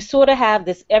you sort of have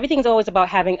this, everything's always about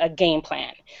having a game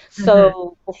plan. Hmm.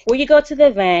 So before you go to the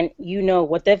event, you know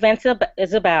what the event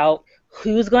is about,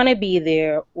 who's going to be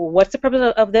there, what's the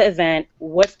purpose of the event,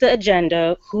 what's the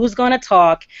agenda, who's going to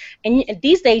talk. And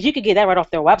these days, you could get that right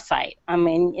off their website. I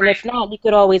mean, and if Right. not, you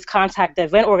could always contact the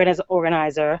event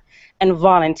organizer and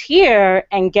volunteer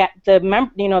and get the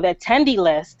attendee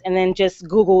list, and then just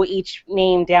Google each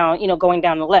name down, going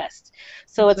down the list.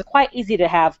 So it's Absolutely. quite easy to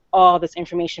have all this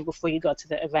information before you go to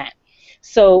the event.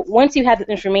 So once you have this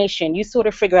information, you sort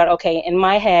of figure out, okay, in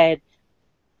my head,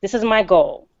 this is my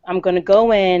goal. I'm going to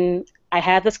go in. I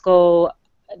have this goal.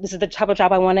 This is the type of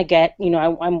job I want to get. I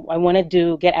want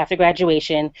to get after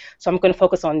graduation. So I'm going to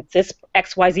focus on this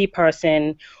XYZ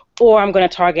person, or I'm going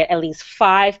to target at least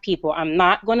 5 people. I'm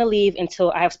not going to leave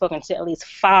until I have spoken to at least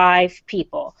 5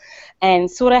 people,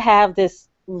 and sort of have this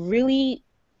really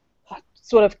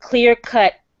sort of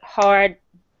clear-cut, hard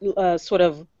sort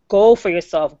of goal for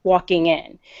yourself walking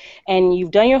in. And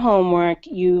you've done your homework,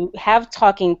 you have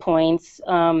talking points,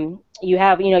 you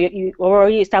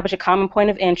already established a common point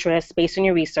of interest based on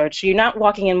your research, so you're not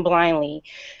walking in blindly.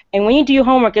 And when you do your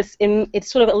homework, it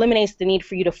sort of eliminates the need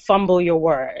for you to fumble your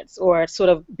words or sort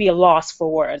of be a loss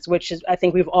for words, which is, I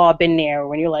think we've all been there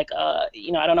when you're like, I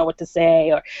don't know what to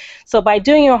say. So by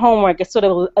doing your homework, it sort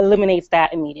of eliminates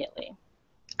that immediately.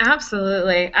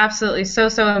 Absolutely, absolutely, so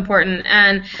important.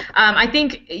 And I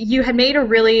think you had made a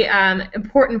really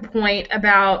important point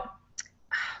about,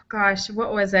 gosh,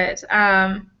 what was it?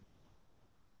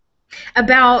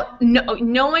 About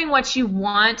knowing what you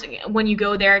want when you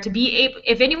go there to be able,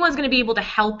 if anyone's going to be able to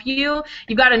help you,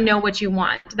 you've got to know what you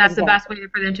want. That's the best way Exactly.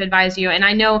 for them to advise you. And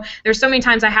I know there's so many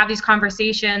times I have these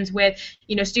conversations with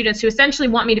students who essentially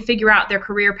want me to figure out their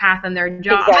career path and their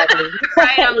job. Exactly.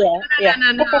 Right? I'm like, Yeah,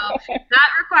 yeah. no. That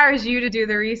requires you to do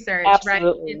the research, right?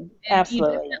 Absolutely. And you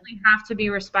Absolutely. definitely have to be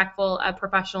respectful of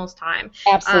professionals' time.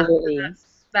 Absolutely.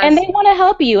 And That's they want to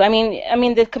help you. I mean, yeah,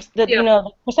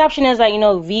 the perception is that,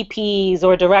 VPs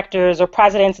or directors or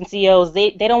presidents and CEOs, they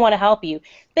don't want to help you.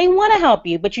 They want to help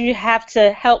you, but you have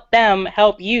to help them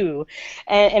help you.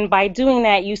 And by doing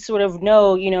that, you sort of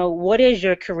know, what is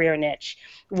your career niche?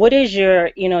 What is your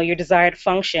desired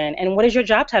function? And what is your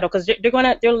job title? Because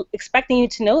they're expecting you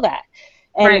to know that.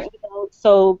 And right.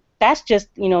 so that's just,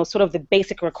 sort of the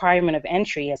basic requirement of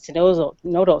entry is to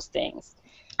know those things.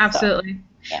 So, Absolutely.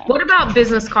 yeah. What about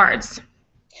business cards?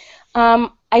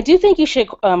 I do think you should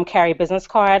carry business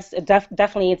cards.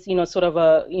 Definitely, it's sort of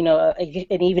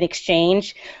an even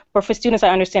exchange. But for students, I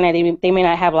understand that they may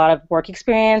not have a lot of work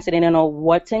experience and they don't know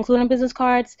what to include in business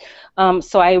cards.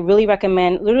 So I really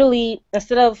recommend, literally,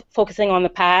 instead of focusing on the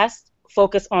past,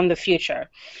 focus on the future.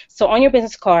 So on your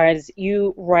business cards,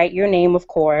 you write your name, of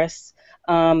course.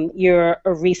 You're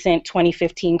a recent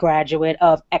 2015 graduate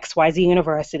of XYZ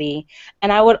University,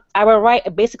 and I would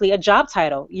write basically a job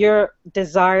title, your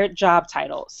desired job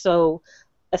title. So,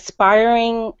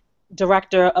 aspiring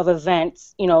director of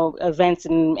events, events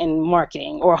and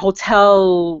marketing, or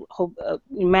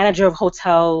manager of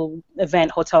hotel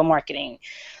marketing,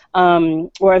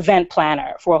 or event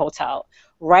planner for a hotel.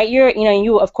 Write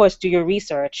you of course do your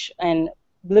research and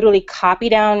literally copy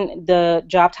down the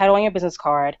job title on your business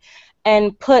card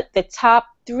and put the top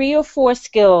 3 or 4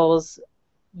 skills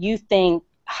you think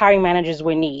hiring managers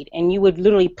would need, and you would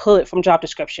literally pull it from job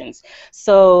descriptions.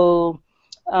 So,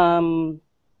 um,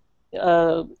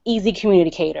 easy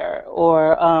communicator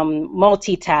or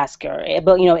multitasker,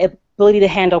 but ability to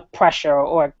handle pressure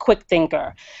or quick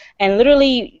thinker, and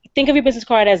literally think of your business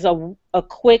card as a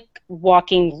quick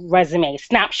walking resume,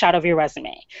 snapshot of your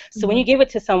resume. So when you Mhm. give it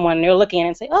to someone, they're looking at it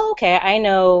and say, oh, okay, I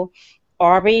know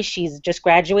Aubrey, she's just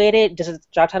graduated. This is the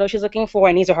job title she's looking for,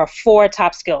 and these are her 4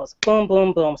 top skills. Boom,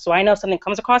 boom, boom. So I know if something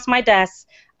comes across my desk,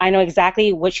 I know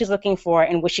exactly what she's looking for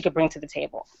and what she could bring to the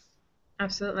table.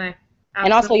 Absolutely.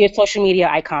 And also, Absolutely. your social media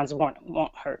icons won't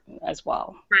hurt as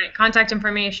well. Right. Contact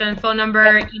information, phone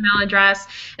number, Yep, email address,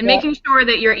 and yep. making sure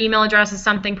that your email address is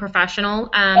something professional.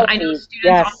 Oh, I know please, students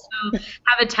yes. also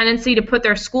have a tendency to put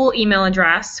their school email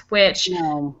address, which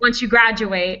No, once you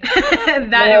graduate, that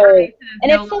no. information is And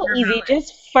no it's so longer easy. valid.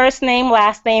 Just first name,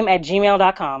 last name at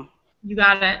gmail.com. You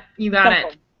got it. You got it.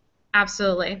 Simple.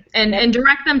 Absolutely. And Yep, and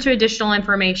direct them to additional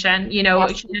information. You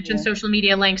mentioned absolutely. social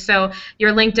media links, so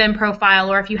your LinkedIn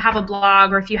profile, or if you have a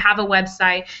blog, or if you have a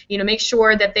website, make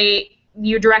sure that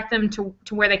you direct them to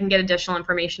where they can get additional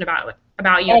information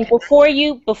about you. And before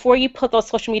you put those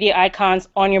social media icons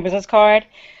on your business card,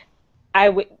 I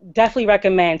would definitely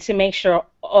recommend to make sure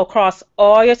across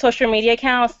all your social media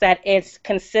accounts that it's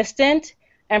consistent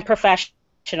and professional.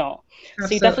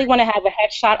 So you definitely Absolutely. want to have a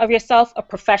headshot of yourself, a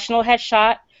professional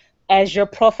headshot as your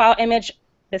profile image,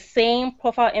 the same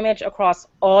profile image across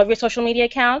all of your social media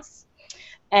accounts,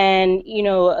 and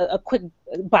a quick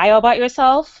bio about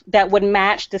yourself that would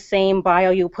match the same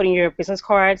bio you put in your business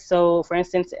card. So for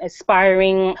instance,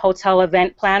 aspiring hotel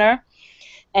event planner,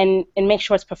 and make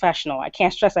sure it's professional. I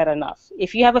can't stress that enough.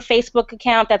 If you have a Facebook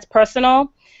account that's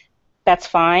personal, that's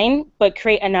fine, but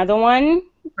create another one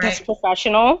that's Right.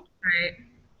 professional, Right.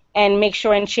 and make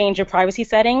sure and change your privacy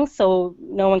settings so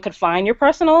no one could find your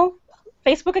personal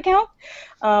Facebook account.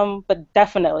 But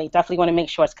definitely want to make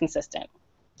sure it's consistent.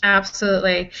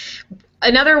 Absolutely.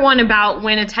 Another one about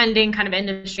when attending kind of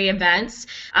industry events.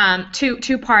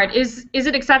 Two part is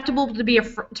it acceptable to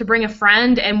to bring a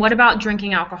friend, and what about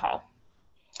drinking alcohol?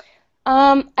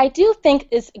 I do think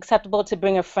it's acceptable to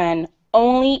bring a friend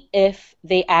only if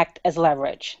they act as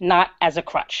leverage, not as a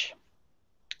crutch.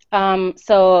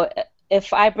 So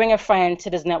if I bring a friend to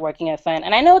this networking event,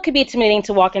 and I know it could be intimidating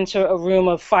to walk into a room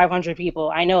of 500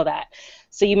 people, I know that.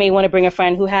 So you may want to bring a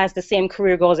friend who has the same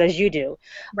career goals as you do,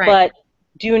 Right. but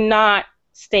do not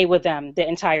stay with them the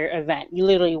entire event. You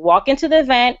literally walk into the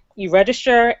event, you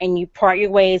register, and you part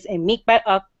your ways and meet back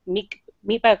up,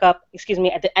 excuse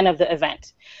me, at the end of the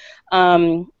event.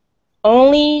 Um,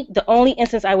 the only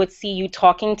instance I would see you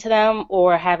talking to them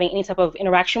or having any type of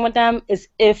interaction with them is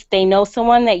if they know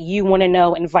someone that you want to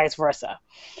know and vice versa.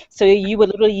 So you would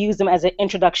literally use them as an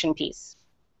introduction piece.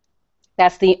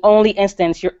 That's the only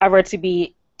instance you're ever to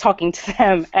be talking to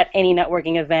them at any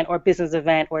networking event or business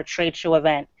event or trade show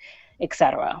event,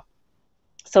 etc.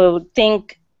 So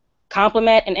think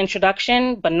compliment and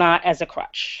introduction, but not as a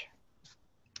crutch.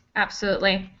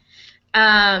 Absolutely.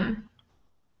 Um,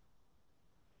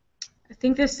 I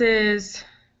think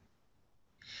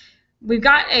we've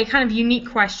got a kind of unique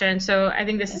question, so I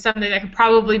think this is something that could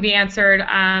probably be answered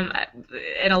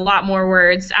in a lot more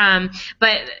words.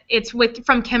 But it's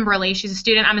from Kimberly. She's a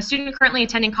student. I'm a student currently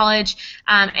attending college,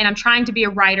 and I'm trying to be a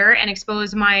writer and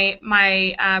expose my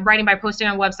writing by posting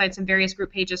on websites and various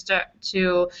group pages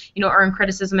to earn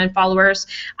criticism and followers.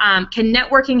 Can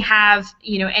networking have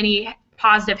any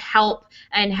positive help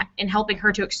in helping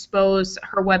her to expose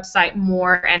her website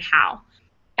more, and how?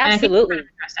 And I think we kind Absolutely. of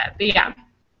addressed that, but yeah.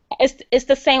 It's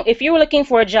the same. If you're looking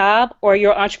for a job or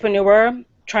you're an entrepreneur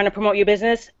trying to promote your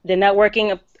business, the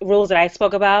networking rules that I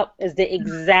spoke about is the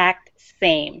exact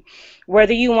same.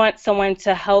 Whether you want someone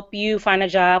to help you find a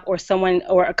job or someone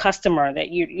or a customer that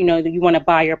that you want to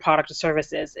buy your product or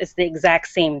services, it's the exact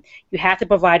same. You have to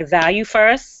provide value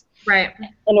first Right.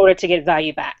 in order to get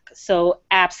value back. So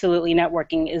absolutely,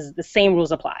 networking is the same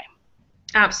rules apply.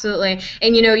 Absolutely.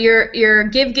 And your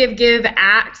give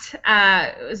act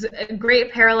is a great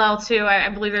parallel to I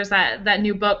believe there's that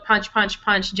new book Punch Punch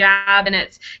Punch Jab, and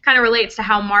it's kind of relates to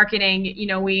how marketing,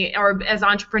 we or as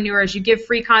entrepreneurs, you give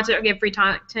free content or give free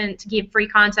content to give free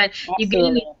content, you gain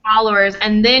Absolutely. these followers,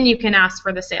 and then you can ask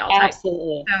for the sale type.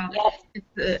 Absolutely. So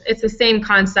Yep. it's the same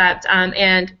concept,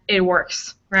 and it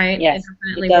works, right? It Yes, it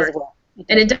definitely does works. work. It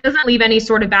And does it work. doesn't leave any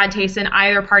sort of bad taste in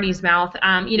either party's mouth.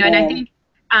 And I No, think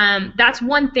that's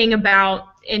one thing about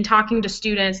in talking to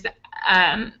students,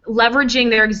 leveraging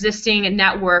their existing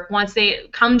network once they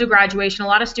come to graduation. A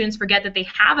lot of students forget that they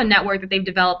have a network that they've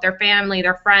developed, their family,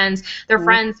 their friends,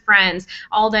 friends,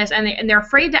 all this, and they're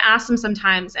afraid to ask them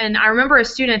sometimes. And I remember a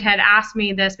student had asked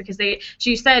me this because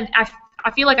she said, I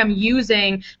feel like I'm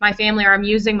using my family or I'm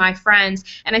using my friends.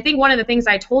 And I think one of the things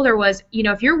I told her was,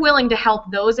 if you're willing to help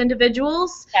those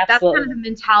individuals, that's kind of absolutely. the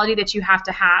mentality that you have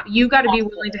to have. You got to be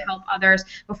willing to Absolutely. help others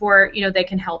before, they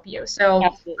can help you. So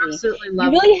Absolutely. absolutely You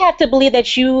love that. really have to believe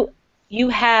that you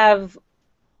have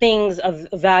things of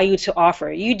value to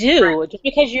offer. You do. Just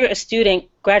because you're a student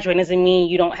graduating doesn't mean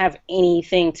you don't have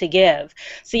anything to give.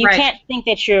 So you Right. can't think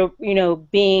that you're,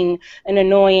 being an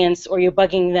annoyance or you're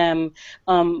bugging them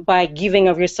by giving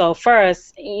of yourself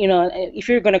first. If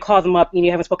you're going to call them up and you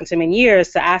haven't spoken to them in years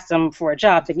to ask them for a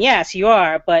job, then yes, you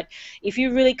are. But if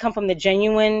you really come from the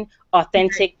genuine, Right.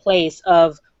 authentic place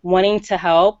of wanting to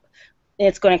help,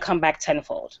 it's going to come back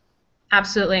tenfold.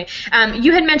 Absolutely.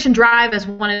 You had mentioned Drive as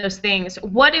one of those things.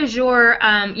 What is your,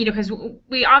 because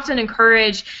we often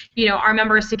encourage, our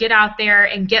members to get out there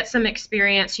and get some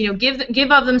experience,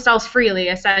 give of themselves freely,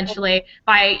 essentially,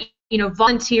 by,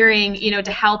 volunteering,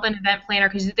 to help an event planner,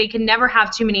 because they can never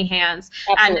have too many hands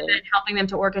at an Absolutely. event helping them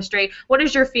to orchestrate. What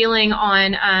is your feeling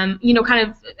on, kind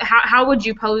of how would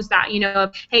you pose that,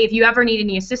 hey, if you ever need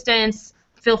any assistance,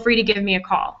 feel free to give me a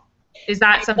call. Is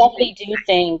that I something definitely do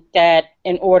think that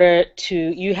in order to,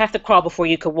 you have to crawl before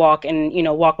you could walk, and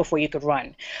walk before you could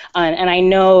run. And I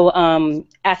know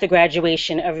after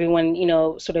graduation, everyone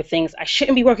sort of thinks I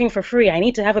shouldn't be working for free. I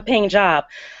need to have a paying job,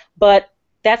 but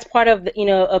that's part of the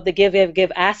of the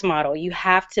give ask model. You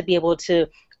have to be able to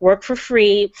work for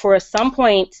free for some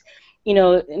point, in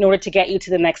order to get you to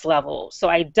the next level. So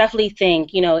I definitely think,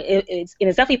 it's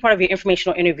definitely part of your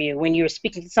informational interview when you're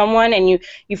speaking to someone and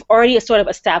you've already sort of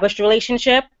established a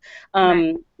relationship,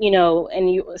 right.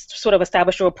 and you sort of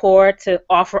established a rapport to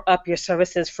offer up your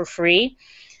services for free.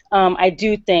 I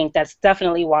do think that's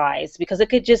definitely wise because it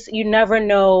could just, you never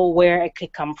know where it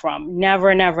could come from.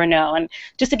 Never, never know. And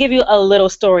just to give you a little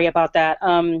story about that,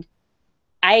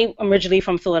 I am originally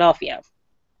from Philadelphia.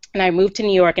 And I moved to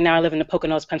New York, and now I live in the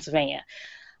Poconos, Pennsylvania.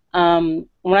 When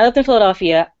I lived in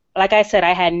Philadelphia, like I said,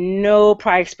 I had no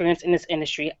prior experience in this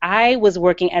industry. I was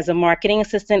working as a marketing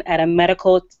assistant at a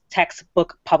medical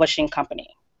textbook publishing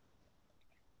company.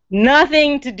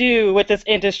 Nothing to do with this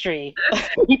industry,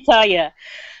 let me tell you.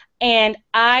 And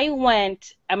I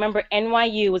remember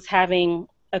NYU was having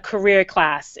a career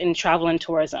class in travel and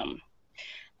tourism.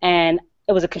 And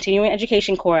it was a continuing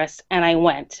education course, and I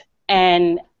went.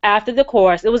 And after the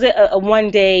course, it was a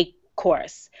one-day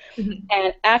course. Mhm.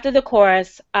 And after the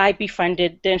course, I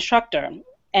befriended the instructor,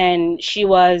 and she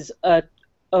was a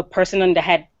person that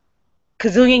had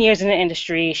gazillion years in the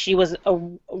industry. She was a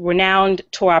renowned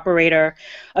tour operator,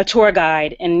 a tour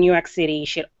guide in New York City.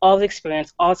 She had all the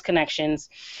experience, all the connections.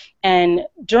 And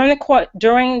during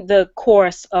the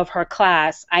course of her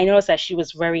class, I noticed that she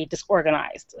was very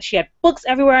disorganized. She had books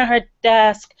everywhere on her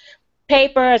desk,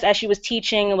 papers as she was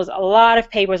teaching. It was a lot of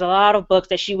papers, a lot of books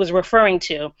that she was referring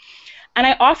to. And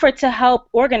I offered to help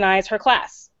organize her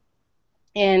class.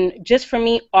 And just for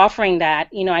me offering that,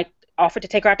 I offered to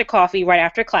take her out to coffee right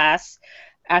after class.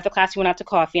 After class, we went out to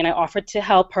coffee, and I offered to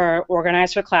help her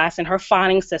organize her class and her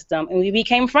filing system, and we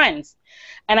became friends.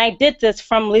 And I did this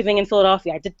from living in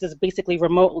Philadelphia. I did this basically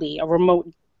remotely, a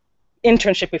remote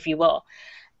internship, if you will.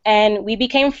 And we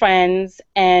became friends,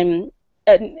 and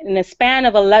in a span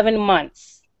of 11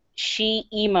 months, she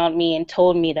emailed me and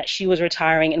told me that she was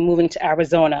retiring and moving to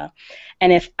Arizona,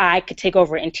 and if I could take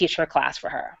over and teach her class for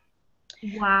her.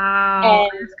 Wow. I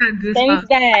And just got since goosebumps.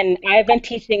 then, I've been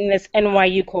teaching this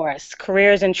NYU course,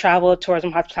 Careers in Travel,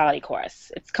 Tourism, Hospitality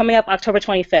course. It's coming up October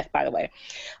 25th, by the way,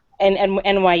 and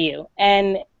NYU.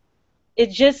 And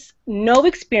it's just no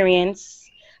experience.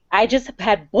 I just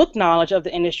had book knowledge of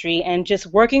the industry, and just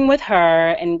working with her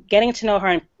and getting to know her,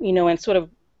 and and sort of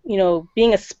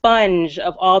being a sponge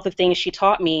of all the things she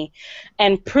taught me,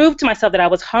 and proved to myself that I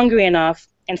was hungry enough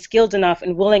and skilled enough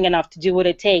and willing enough to do what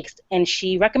it takes. And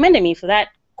she recommended me for that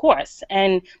course,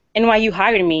 and NYU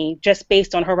hired me just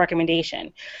based on her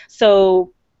recommendation.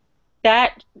 So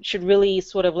that should really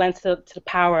sort of lend to the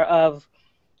power of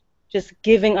just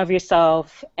giving of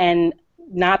yourself and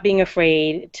not being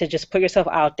afraid to just put yourself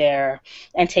out there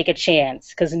and take a chance,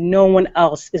 because no one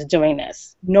else is doing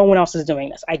this. No one else is doing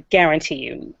this. I guarantee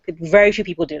you. Very few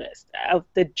people do this. Of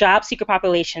the job seeker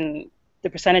population, the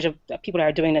percentage of people that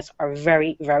are doing this are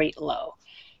very, very low.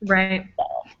 Right. So,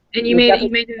 And you you made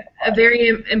definitely, a very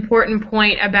important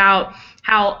point about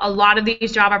how a lot of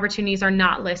these job opportunities are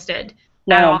not listed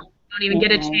at all. no, You don't even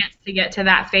get a mm-mm, chance to get to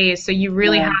that phase. So you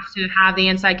really no, have to have the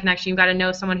inside connection. You've got to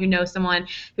know someone who knows someone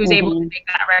who's able to mm-hmm, make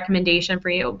that recommendation for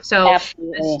you. So the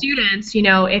absolutely, students,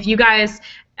 if you guys,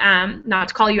 not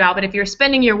to call you out, but if you're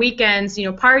spending your weekends,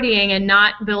 partying and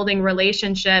not building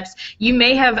relationships, you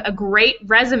may have a great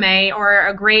resume or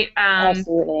a great,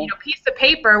 absolutely, piece of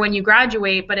paper when you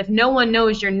graduate, but if no one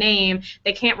knows your name,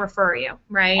 they can't refer you,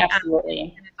 right?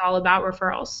 absolutely. And it's all about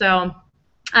referrals. So,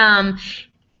 um,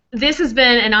 this has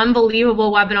been an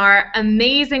unbelievable webinar.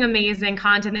 Amazing, amazing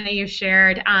content that you've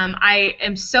shared. I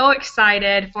am so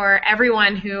excited for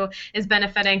everyone who is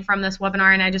benefiting from this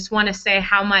webinar, and I just want to say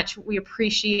how much we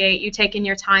appreciate you taking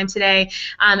your time today.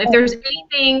 If there's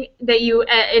anything that you,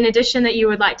 in addition, that you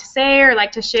would like to say or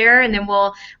like to share, and then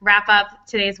we'll wrap up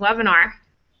today's webinar.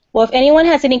 Well, if anyone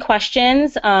has any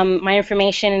questions, my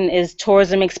information is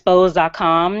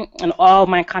tourismexposed.com, and all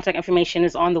my contact information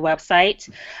is on the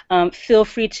website. Feel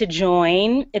free to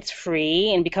join. It's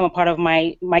free, and become a part of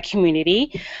my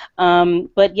community.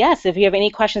 But yes, if you have any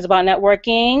questions about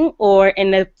networking, or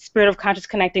in the spirit of conscious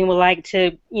connecting would like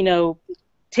to,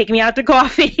 take me out to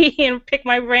coffee and pick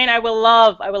my brain, I would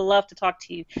love to talk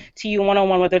to you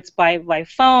one-on-one, whether it's by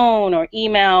phone or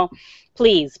email.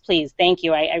 Please, please, thank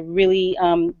you. I really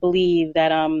believe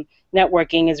that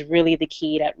networking is really the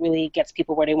key that really gets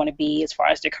people where they want to be as far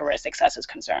as their career success is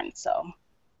concerned. So,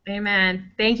 Amen.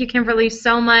 Thank you, Kimberly,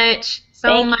 so much. So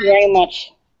thank much. you very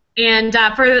much. And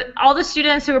for all the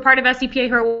students who are part of SCPA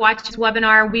who are watching this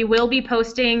webinar, we will be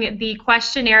posting the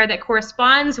questionnaire that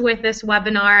corresponds with this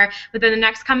webinar within the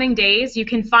next coming days. You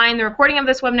can find the recording of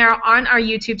this webinar on our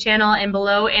YouTube channel, and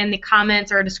below in the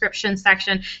comments or description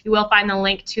section, you will find the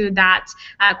link to that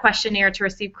questionnaire to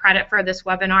receive credit for this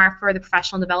webinar for the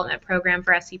Professional Development Program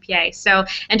for SCPA. So,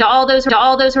 and to all those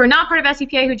who are not part of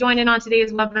SCPA who joined in on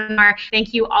today's webinar,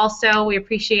 thank you also. We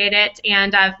appreciate it.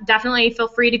 And definitely feel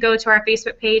free to go to our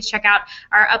Facebook page, check out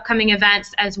our upcoming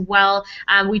events as well.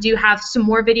 We do have some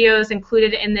more videos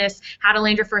included in this How to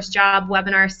Land Your First Job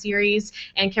webinar series.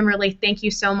 And Kimberly, thank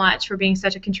you so much for being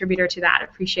such a contributor to that.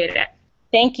 Appreciate it.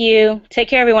 Thank you. Take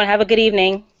care, everyone. Have a good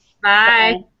evening.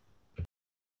 Bye. Bye.